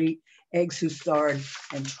marguerite, egg sousard,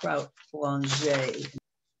 and trout blanger.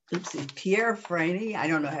 Oopsie, Pierre Franey, I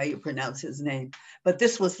don't know how you pronounce his name, but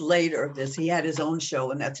this was later. He had his own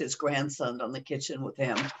show, and that's his grandson on the kitchen with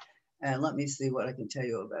him. And let me see what I can tell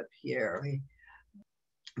you about Pierre.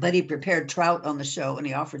 But he prepared trout on the show, and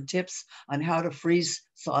he offered tips on how to freeze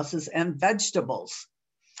sauces and vegetables.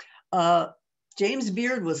 James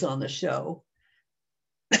Beard was on the show.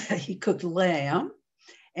 He cooked lamb,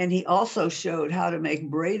 and he also showed how to make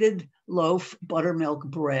braided loaf buttermilk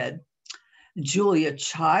bread. Julia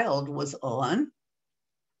Child was on,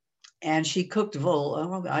 and she cooked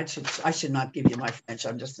I should not give you my French.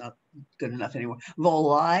 I'm just not good enough anymore.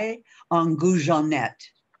 Volaille en goujonnette.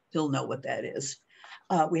 You'll know what that is.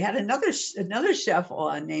 We had another chef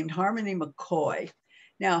on named Harmony McCoy.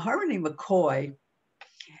 Now, Harmony McCoy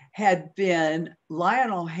had been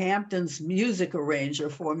Lionel Hampton's music arranger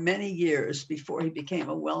for many years before he became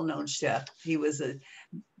a well-known chef. He was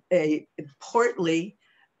a portly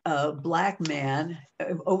Black man,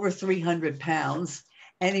 over 300 pounds,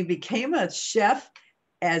 and he became a chef,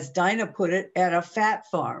 as Dinah put it, at a fat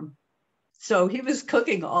farm. So he was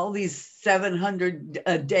cooking all these 700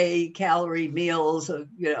 a day calorie meals of,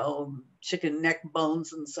 chicken neck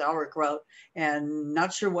bones and sauerkraut, and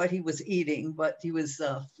not sure what he was eating, but he was,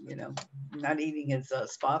 not eating his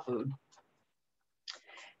spa food.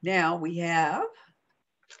 Now we have,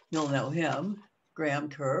 you'll know him, Graham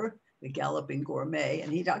Kerr, the Galloping Gourmet,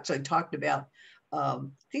 and he actually talked about, I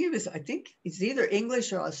think he's either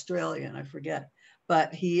English or Australian, I forget,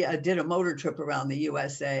 but he did a motor trip around the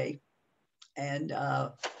USA, and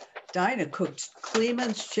Dinah cooked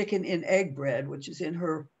Kleeman's chicken in egg bread, which is in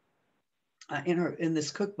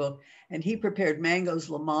this cookbook, and he prepared Mango's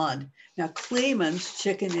Lamande. Now, Kleeman's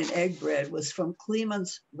chicken in egg bread was from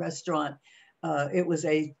Kleeman's restaurant. It was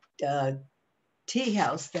a tea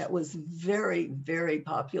house that was very, very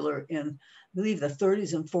popular in, I believe, the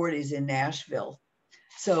 30s and 40s in Nashville.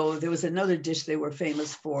 So there was another dish they were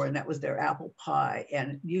famous for, and that was their apple pie,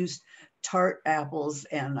 and used tart apples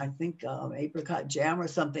and I think apricot jam or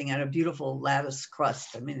something, and a beautiful lattice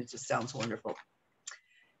crust. I mean, it just sounds wonderful.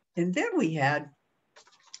 And then we had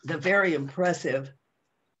the very impressive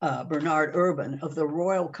Bernard Urban of the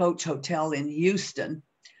Royal Coach Hotel in Houston.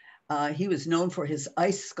 He was known for his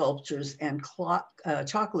ice sculptures and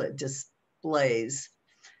chocolate displays.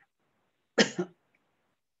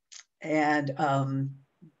 And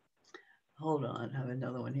hold on, I have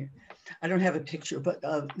another one here. I don't have a picture, but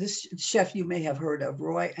this chef you may have heard of,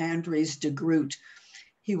 Roy Andres de Groot.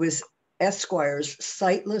 He was Esquire's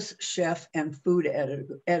sightless chef and food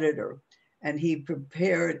editor, and he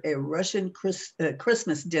prepared a Russian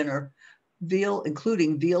Christmas dinner,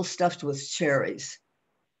 including veal stuffed with cherries.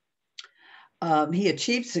 He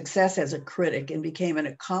achieved success as a critic and became an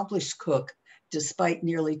accomplished cook, despite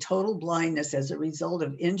nearly total blindness as a result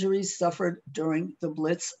of injuries suffered during the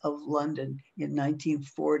Blitz of London in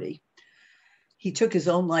 1940. He took his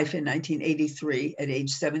own life in 1983 at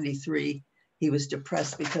age 73. He was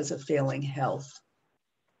depressed because of failing health.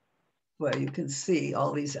 Well, you can see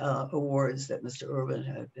all these awards that Mr. Urban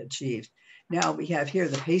had achieved. Now we have here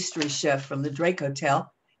the pastry chef from the Drake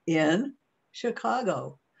Hotel in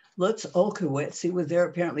Chicago, Lutz Olkowitz. He was there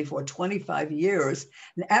apparently for 25 years.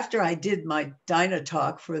 And after I did my Dinah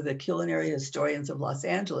talk for the Culinary Historians of Los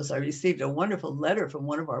Angeles, I received a wonderful letter from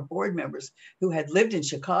one of our board members who had lived in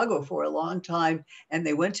Chicago for a long time, and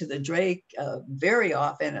they went to the Drake very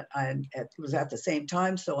often, and it was at the same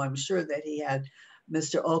time, so I'm sure that he had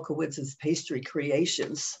Mr. Olkowitz's pastry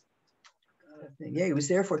creations. Yeah, he was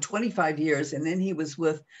there for 25 years, and then he was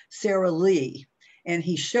with Sarah Lee. And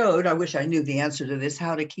he showed, I wish I knew the answer to this,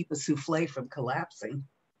 how to keep a souffle from collapsing.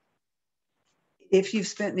 If you've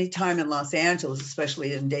spent any time in Los Angeles,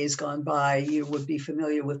 especially in days gone by, you would be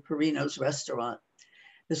familiar with Perino's restaurant.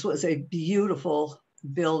 This was a beautiful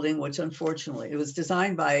building, which unfortunately, it was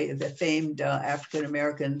designed by the famed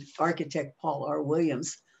African-American architect, Paul R.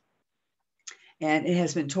 Williams, and it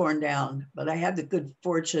has been torn down. But I had the good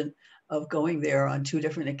fortune of going there on 2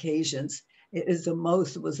 different occasions. It was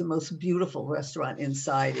the most beautiful restaurant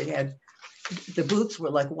inside. It had, the booths were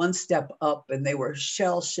like one step up, and they were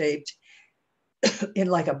shell-shaped in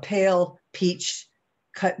like a pale peach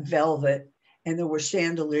cut velvet. And there were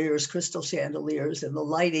chandeliers, crystal chandeliers, and the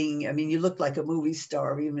lighting, I mean, you looked like a movie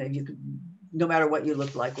star, even if you could, no matter what you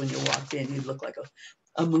looked like when you walked in, you looked like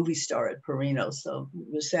a movie star at Perino. So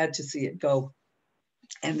it was sad to see it go.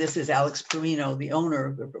 And this is Alex Perino, the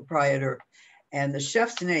owner, the proprietor. And the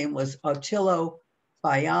chef's name was Attilio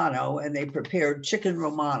Baiano, and they prepared chicken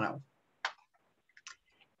romano.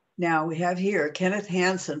 Now we have here Kenneth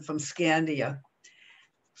Hansen from Scandia.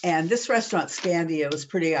 And this restaurant, Scandia, was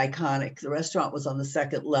pretty iconic. The restaurant was on the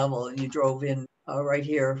 2nd level, and you drove in right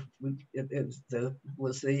here. It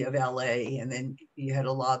was the valet, and then you had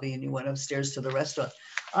a lobby, and you went upstairs to the restaurant.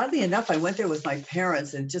 Oddly enough, I went there with my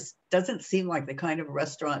parents, and it just doesn't seem like the kind of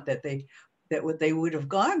restaurant that they would have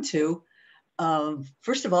gone to.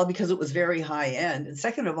 First of all, because it was very high end. And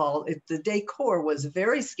second of all, the decor was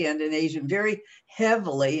very Scandinavian, very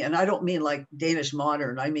heavily, and I don't mean like Danish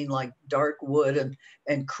modern, I mean like dark wood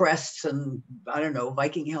and crests and, I don't know,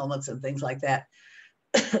 Viking helmets and things like that.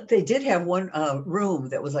 They did have one room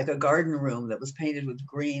that was like a garden room that was painted with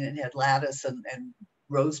green and had lattice and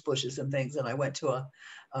rose bushes and things. And I went to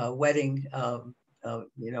a wedding,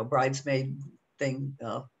 bridesmaid thing,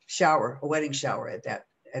 a wedding shower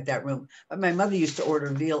at that room. But my mother used to order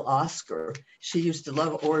veal Oscar. She used to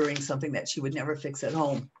love ordering something that she would never fix at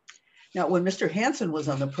home. Now, when Mr. Hansen was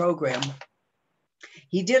on the program,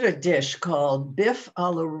 he did a dish called Biff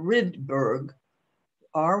a la Rydberg,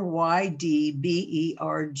 Rydberg.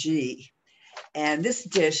 And this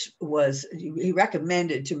dish he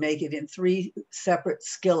recommended to make it in 3 separate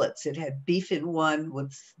skillets. It had beef in one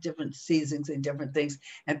with different seasonings and different things,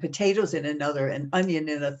 and potatoes in another, and onion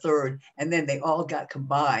in a third, and then they all got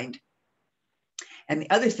combined. And the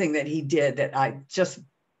other thing that he did that I just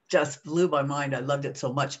blew my mind, I loved it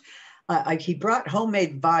so much, he brought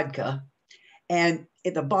homemade vodka, and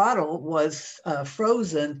the bottle was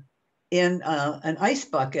frozen in an ice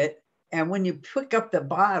bucket. And when you pick up the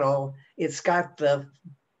bottle, it's got the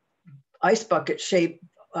ice bucket shaped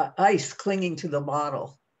ice clinging to the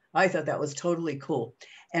bottle. I thought that was totally cool.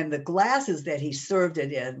 And the glasses that he served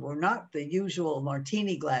it in were not the usual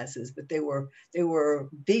martini glasses, but they were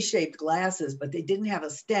V-shaped glasses, but they didn't have a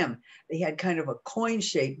stem. They had kind of a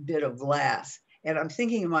coin-shaped bit of glass. And I'm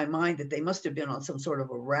thinking in my mind that they must have been on some sort of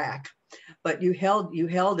a rack, but you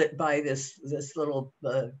held it by this little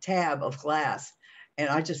tab of glass. And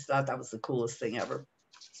I just thought that was the coolest thing ever.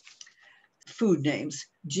 Food names.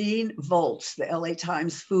 Jean Volz, the LA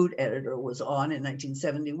Times food editor, was on in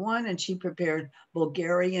 1971, and she prepared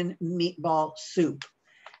Bulgarian meatball soup.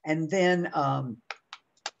 And then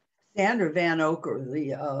Sandra Van Oker,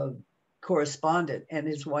 the correspondent, and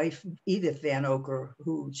his wife, Edith Van Oker,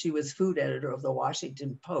 she was food editor of the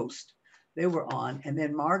Washington Post, they were on. And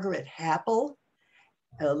then Margaret Happel,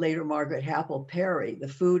 later Margaret Happel Perry, the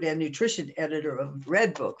food and nutrition editor of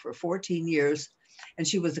Red Book for 14 years. And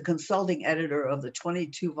she was a consulting editor of the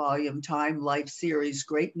 22-volume Time Life series,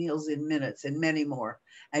 Great Meals in Minutes, and many more.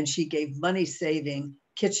 And she gave money-saving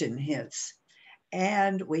kitchen hints.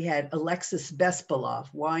 And we had Alexis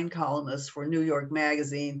Bespaloff, wine columnist for New York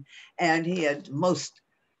Magazine. And he had most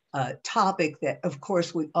topic that, of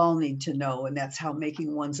course, we all need to know, and that's how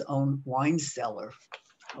making one's own wine cellar.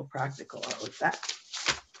 How practical was that?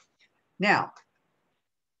 Now,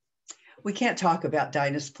 we can't talk about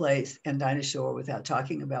Dinah's Place and Dinah Shore without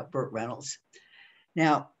talking about Burt Reynolds.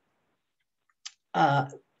 Now,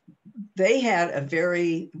 they had a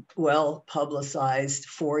very well publicized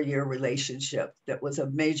 4-year relationship that was a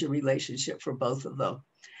major relationship for both of them.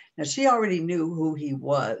 Now, she already knew who he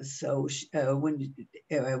was, so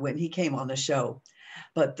when he came on the show,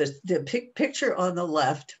 but the picture on the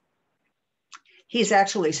left, he's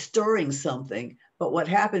actually stirring something. But what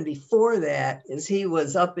happened before that is he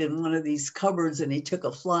was up in one of these cupboards and he took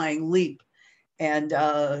a flying leap, and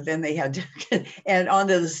then they had to, and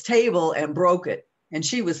onto this table and broke it. And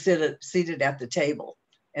she was seated at the table,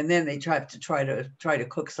 and then they tried to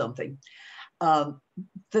cook something.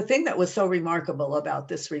 The thing that was so remarkable about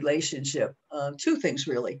this relationship, two things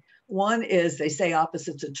really. One is they say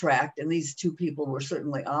opposites attract, and these two people were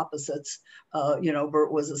certainly opposites.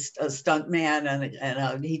 Burt was a stunt man,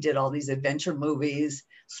 and he did all these adventure movies,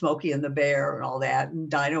 Smokey and the Bear and all that. And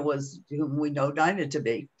Dinah was whom we know Dinah to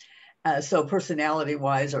be. So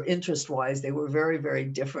personality-wise or interest-wise, they were very, very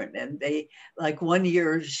different. And they, like one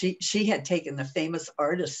year, she had taken the famous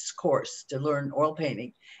artist's course to learn oil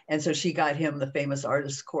painting. And so she got him the famous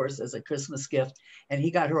artist's course as a Christmas gift, and he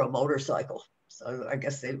got her a motorcycle. So I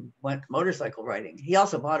guess they went motorcycle riding. He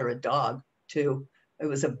also bought her a dog too. It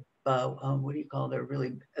was a what do you call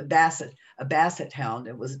it? A basset hound.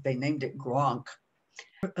 They named it Gronk.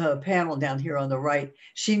 Panel down here on the right,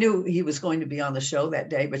 she knew he was going to be on the show that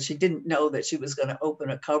day, but she didn't know that she was going to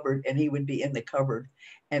open a cupboard and he would be in the cupboard.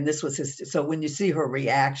 And this was so when you see her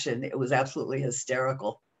reaction, it was absolutely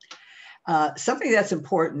hysterical. Something that's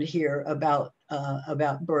important here about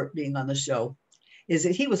Burt being on the show is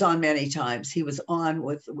that he was on many times. He was on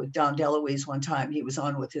with Dom DeLuise one time. He was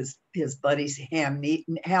on with his buddies,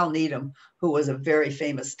 Hal Needham, who was a very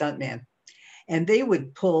famous stuntman. And they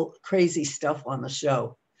would pull crazy stuff on the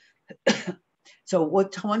show. So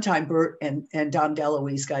one time Burt and Dom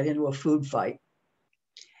DeLuise got into a food fight.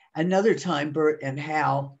 Another time Burt and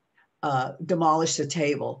Hal demolished a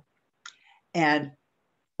table. And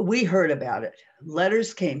we heard about it.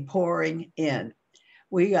 Letters came pouring in.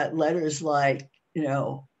 We got letters like,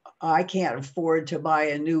 I can't afford to buy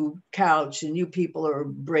a new couch and you people are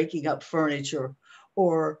breaking up furniture,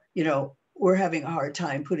 or, we're having a hard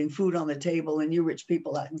time putting food on the table and you rich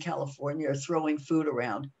people out in California are throwing food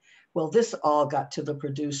around. Well, this all got to the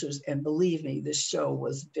producers, and believe me, this show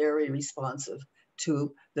was very responsive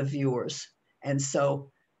to the viewers. And so,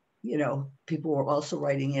 people were also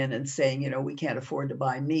writing in and saying, we can't afford to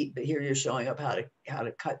buy meat, but here you're showing up how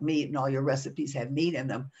to cut meat, and all your recipes have meat in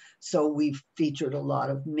them. So we've featured a lot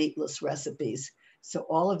of meatless recipes. So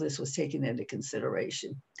all of this was taken into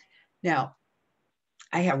consideration. Now,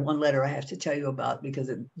 I have one letter I have to tell you about because,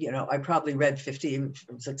 I probably read 50,000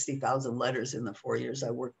 or 60,000 letters in the 4 years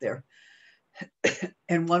I worked there.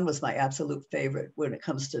 And one was my absolute favorite when it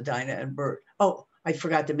comes to Dinah and Burt. Oh, I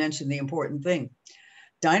forgot to mention the important thing.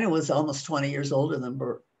 Dinah was almost 20 years older than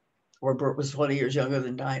Burt, or Burt was 20 years younger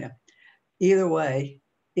than Dinah. Either way,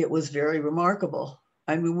 it was very remarkable.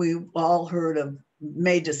 I mean, we all heard of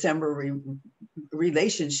May-December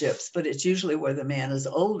relationships, but it's usually where the man is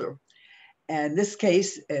older. And in this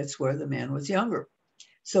case, it's where the man was younger.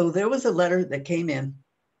 So there was a letter that came in.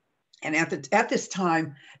 And at this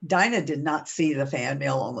time, Dinah did not see the fan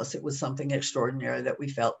mail unless it was something extraordinary that we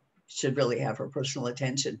felt should really have her personal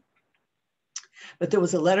attention. But there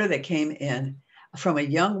was a letter that came in from a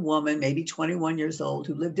young woman, maybe 21 years old,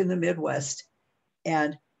 who lived in the Midwest.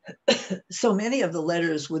 And so many of the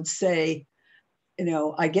letters would say,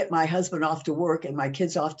 I get my husband off to work and my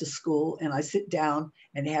kids off to school, and I sit down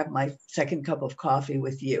and have my second cup of coffee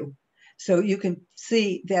with you. So you can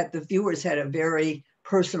see that the viewers had a very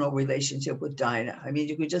personal relationship with Dinah. I mean,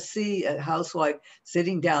 you could just see a housewife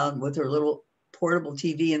sitting down with her little portable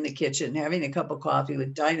TV in the kitchen, having a cup of coffee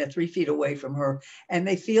with Dinah 3 feet away from her, and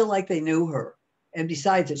they feel like they knew her. And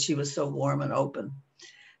besides that, she was so warm and open.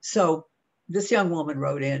 So this young woman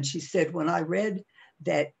wrote in, she said, when I read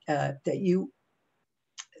that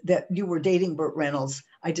you were dating Burt Reynolds,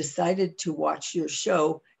 I decided to watch your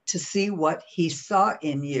show to see what he saw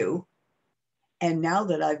in you. And now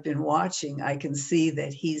that I've been watching, I can see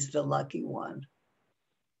that he's the lucky one.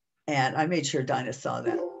 And I made sure Dinah saw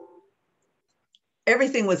that.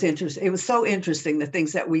 everything was interesting. It was so interesting, the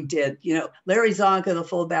things that we did. You know, Larry Zonka, the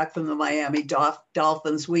fullback from the Miami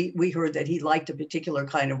Dolphins, we heard that he liked a particular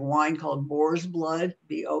kind of wine called Boar's Blood,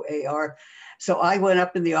 BOAR. So I went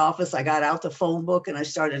up in the office, I got out the phone book and I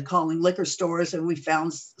started calling liquor stores, and we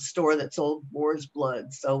found a store that sold Boar's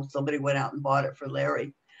Blood. So somebody went out and bought it for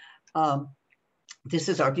Larry. This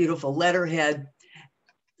is our beautiful letterhead.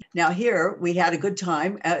 Now here we had a good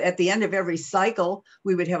time. At the end of every cycle,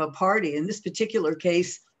 we would have a party. In this particular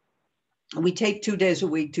case, we taped 2 days a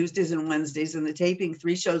week, Tuesdays and Wednesdays, and the taping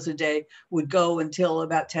 3 shows a day would go until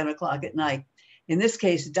about 10 o'clock at night. In this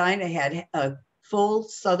case, Dinah had a full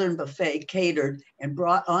Southern buffet catered and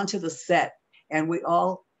brought onto the set, and we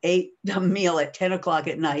all ate the meal at 10 o'clock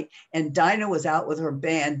at night, and Dinah was out with her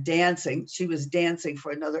band dancing. She was dancing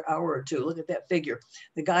for another hour or two. Look at that figure.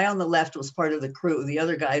 The guy on the left was part of the crew. The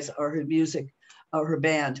other guys are her music, her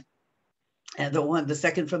band. And the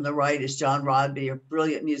second from the right is John Rodby, a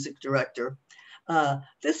brilliant music director.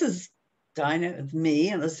 This is Dinah and me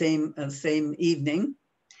in the same evening.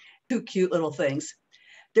 2 cute little things.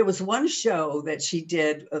 There was one show that she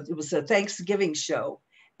did. It was a Thanksgiving show,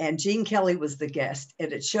 and Gene Kelly was the guest.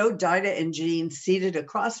 And it showed Dinah and Gene seated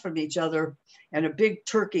across from each other and a big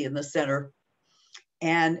turkey in the center.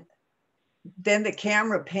 And then the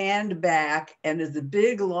camera panned back, and there's a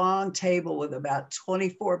big long table with about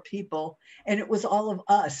 24 people. And it was all of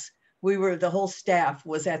us. The whole staff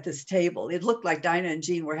was at this table. It looked like Dinah and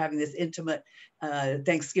Gene were having this intimate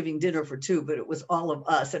Thanksgiving dinner for 2, but it was all of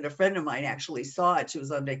us. And a friend of mine actually saw it. She was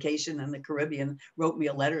on vacation in the Caribbean, wrote me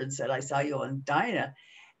a letter and said, I saw you on Dinah.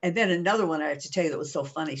 And then another one I have to tell you that was so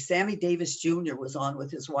funny. Sammy Davis Jr. was on with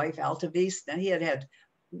his wife, Altavis. Now he had,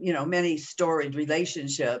 you know, many storied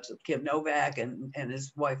relationships with Kim Novak and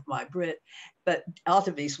his wife, Mai Britt, but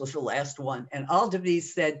Altavis was the last one. And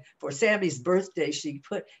Altavis said for Sammy's birthday, she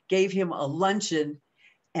gave him a luncheon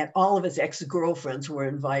and all of his ex-girlfriends were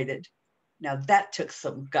invited. Now that took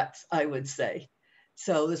some guts, I would say.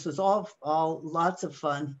 So this was all lots of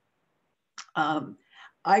fun.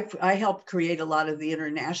 I helped create a lot of the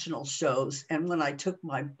international shows. And when I took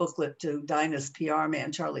my booklet to Dinah's PR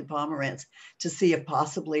man, Charlie Pomerantz, to see if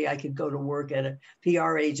possibly I could go to work at a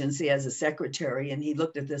PR agency as a secretary, and he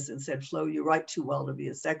looked at this and said, Flo, you write too well to be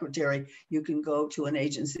a secretary. You can go to an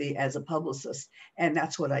agency as a publicist. And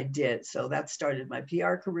that's what I did. So that started my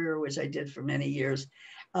PR career, which I did for many years.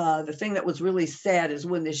 The thing that was really sad is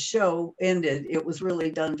when this show ended, it was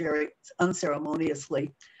really done very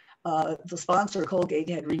unceremoniously. The sponsor, Colgate,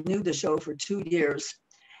 had renewed the show for 2 years.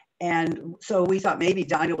 And so we thought maybe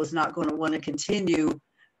Dinah was not going to want to continue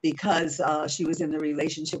because she was in the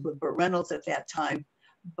relationship with Burt Reynolds at that time.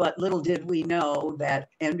 But little did we know that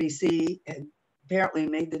NBC had apparently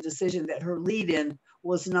made the decision that her lead-in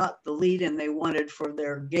was not the lead-in they wanted for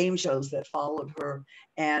their game shows that followed her.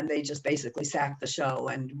 And they just basically sacked the show.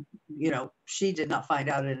 And, you know, she did not find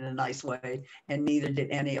out in a nice way, and neither did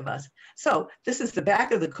any of us. So this is the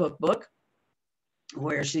back of the cookbook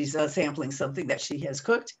where she's sampling something that she has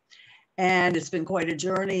cooked. And it's been quite a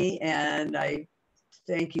journey. And I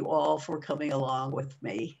thank you all for coming along with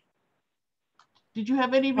me. Did you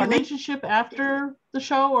have any relationship after the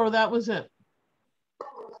show, or that was it?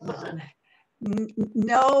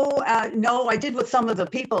 No, I did with some of the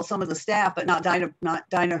people, some of the staff, but not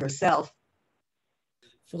Dinah herself.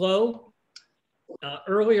 Flo,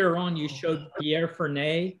 earlier on you showed Pierre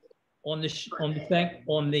Fernet on the screen.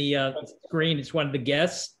 It's one of the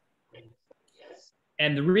guests,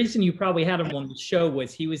 and the reason you probably had him on the show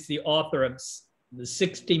was he was the author of the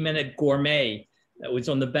 60-Minute Gourmet that was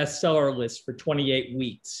on the bestseller list for 28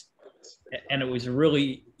 weeks, and it was a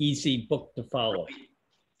really easy book to follow.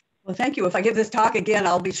 Well, thank you. If I give this talk again,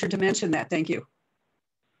 I'll be sure to mention that. Thank you.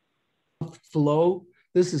 Flo,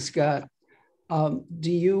 this is Scott.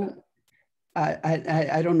 Do you,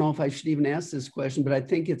 I don't know if I should even ask this question, but I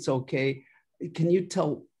think it's okay. Can you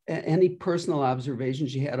tell any personal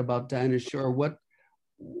observations you had about Dinah Shore? What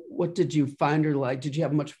did you find her like? Did you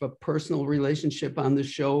have much of a personal relationship on the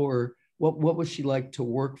show, or what was she like to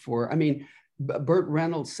work for? I mean, Burt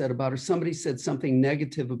Reynolds said about her, somebody said something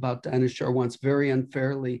negative about Dinah Shore once very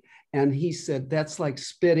unfairly. And he said, that's like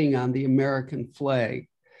spitting on the American flag.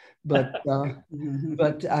 But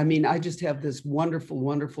I mean, I just have this wonderful,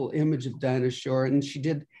 wonderful image of Dinah Shore. And she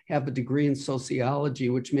did have a degree in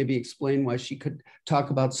sociology, which maybe explain why she could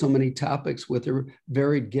talk about so many topics with her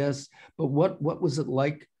varied guests. But what was it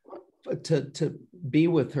like to be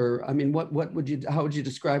with her? I mean, how would you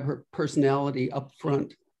describe her personality up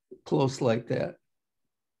front? Close like that?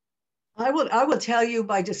 I will tell you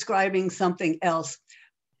by describing something else.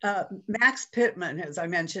 Max Pittman, as I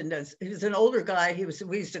mentioned, he was an older guy.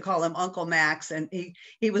 We used to call him Uncle Max, and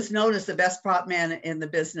he was known as the best prop man in the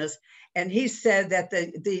business. And he said that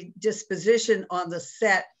the disposition on the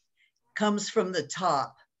set comes from the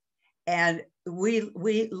top, and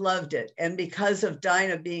we loved it. And because of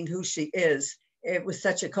Dinah being who she is, it was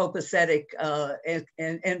such a copacetic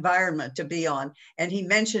environment to be on. And he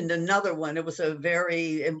mentioned another one. It was a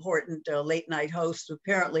very important late night host who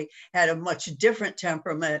apparently had a much different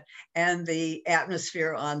temperament, and the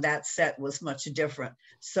atmosphere on that set was much different.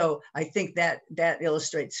 So I think that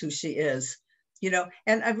illustrates who she is.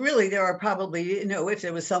 And really, there are probably, if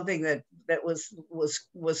there was something that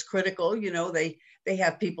was critical, they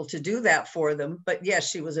have people to do that for them. But yes,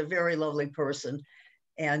 she was a very lovely person.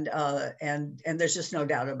 And there's just no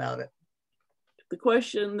doubt about it. The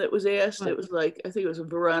question that was asked, it was like, I think it was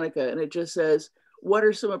Veronica, and it just says, what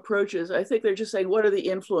are some approaches? I think they're just saying, what are the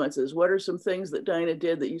influences? What are some things that Dinah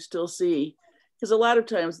did that you still see? Because a lot of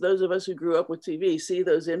times those of us who grew up with TV see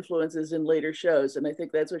those influences in later shows. And I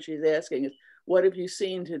think that's what she's asking is, what have you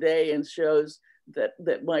seen today in shows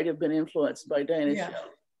that might have been influenced by Dinah's show?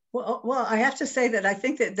 Well, I have to say that I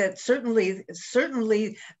think that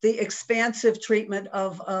certainly the expansive treatment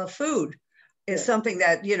of food is something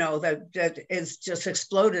that that is just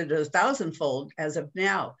exploded 1,000-fold as of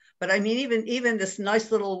now. But I mean, even this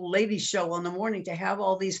nice little lady show on the morning, to have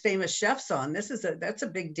all these famous chefs on, that's a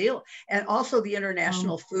big deal. And also the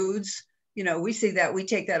international foods. We see that, we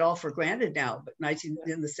take that all for granted now, but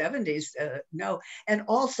in the 70s, no. And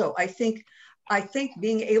also, I think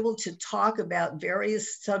being able to talk about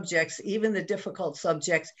various subjects, even the difficult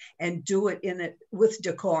subjects, and do it with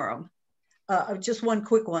decorum. Just one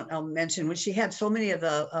quick one I'll mention: when she had so many of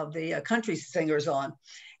the country singers on,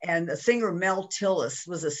 and the singer Mel Tillis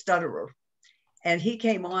was a stutterer, and he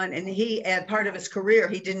came on, and he, at part of his career,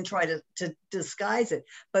 he didn't try to disguise it,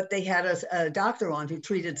 but they had a doctor on who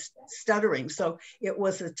treated stuttering. So it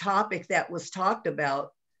was a topic that was talked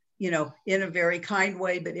about, in a very kind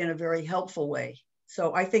way, but in a very helpful way.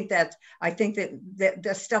 So I think that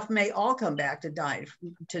stuff may all come back to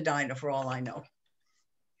Dinah for all I know.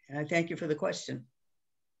 And I thank you for the question.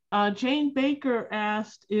 Jane Baker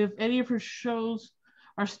asked if any of her shows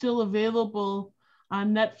are still available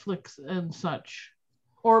on Netflix and such,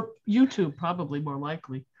 or YouTube, probably more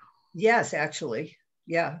likely. Yes, actually.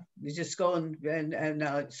 Yeah, you just go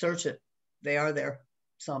and search it. They are there,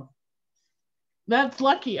 some. That's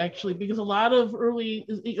lucky, actually, because a lot of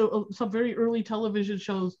some very early television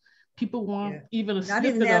shows, people want even a snippet of it.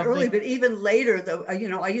 Not even that early, but even later, though.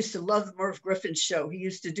 I used to love Merv Griffin's show. He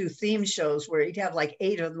used to do theme shows where he'd have like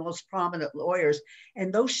 8 of the most prominent lawyers,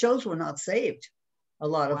 and those shows were not saved, a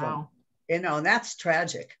lot of them. And that's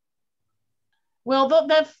tragic. Well,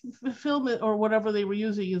 that film or whatever they were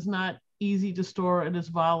using is not easy to store, and it's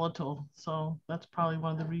volatile. So that's probably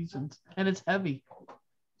one of the reasons. And it's heavy.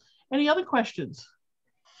 Any other questions?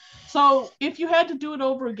 So if you had to do it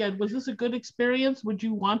over again, was this a good experience? Would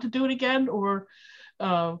you want to do it again? Or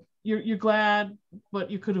you're glad, but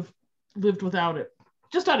you could have lived without it?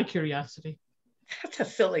 Just out of curiosity. That's a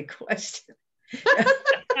silly question.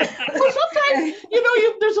 Well, sometimes,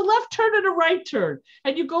 there's a left turn and a right turn,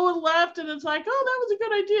 and you go left, and it's like, oh, that was a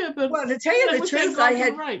good idea. But well, to tell you the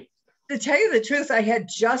truth, I had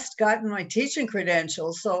just gotten my teaching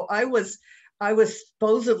credentials, so I was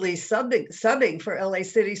supposedly subbing for LA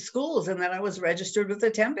City Schools, and then I was registered with the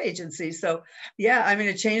temp agency. So yeah, I mean,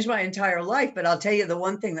 it changed my entire life. But I'll tell you, the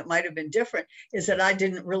one thing that might have been different is that I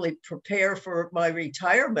didn't really prepare for my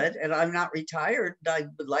retirement, and I'm not retired. I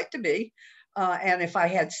would like to be. And if I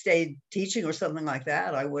had stayed teaching or something like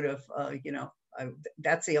that, I would have,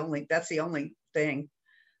 that's the only thing.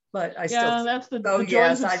 But I still, that's the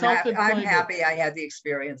yes, I'm happy I had the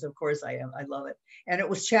experience. Of course I am. I love it. And it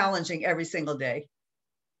was challenging every single day.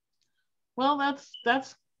 Well, that's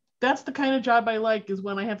the kind of job I like, is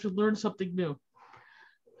when I have to learn something new.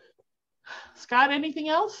 Scott, anything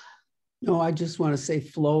else? No, I just want to say,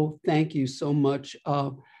 Flo, thank you so much.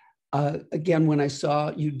 Again, when I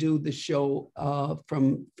saw you do the show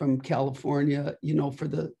from California, for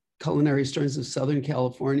the Culinary Historians of Southern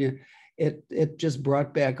California, it just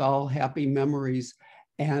brought back all happy memories.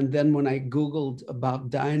 And then when I Googled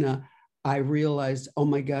about Dinah, I realized, oh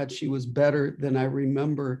my God, she was better than I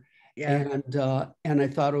remember. Yeah. And I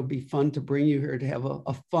thought it would be fun to bring you here to have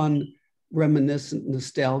a fun, reminiscent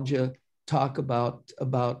nostalgia talk about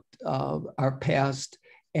our past.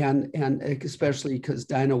 And especially because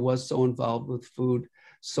Dinah was so involved with food.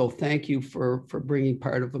 So thank you for bringing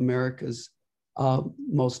part of America's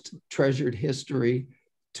most treasured history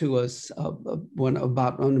to us,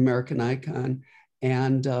 about an American icon.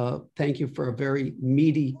 And thank you for a very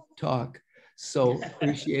meaty talk. So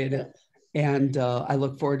appreciate it. And I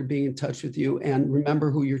look forward to being in touch with you. And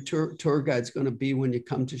remember who your tour guide's going to be when you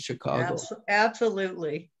come to Chicago.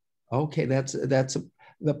 Absolutely. Okay, that's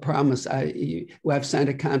the promise. I've signed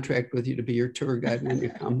a contract with you to be your tour guide when you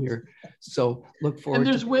come here. So look forward. And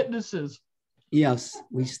there's witnesses. Yes,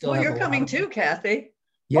 we still. Well, you're coming too, Kathy.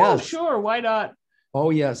 Yes. Oh, sure. Why not?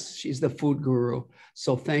 Oh, yes. She's the food guru.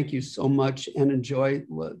 So thank you so much, and enjoy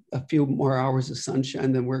a few more hours of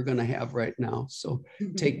sunshine than we're going to have right now. So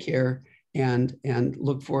take care, and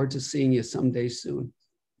look forward to seeing you someday soon.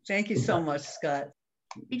 Thank you so much, Scott.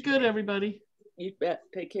 Be good, everybody. You bet.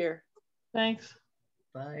 Take care. Thanks.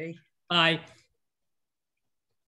 Bye. Bye.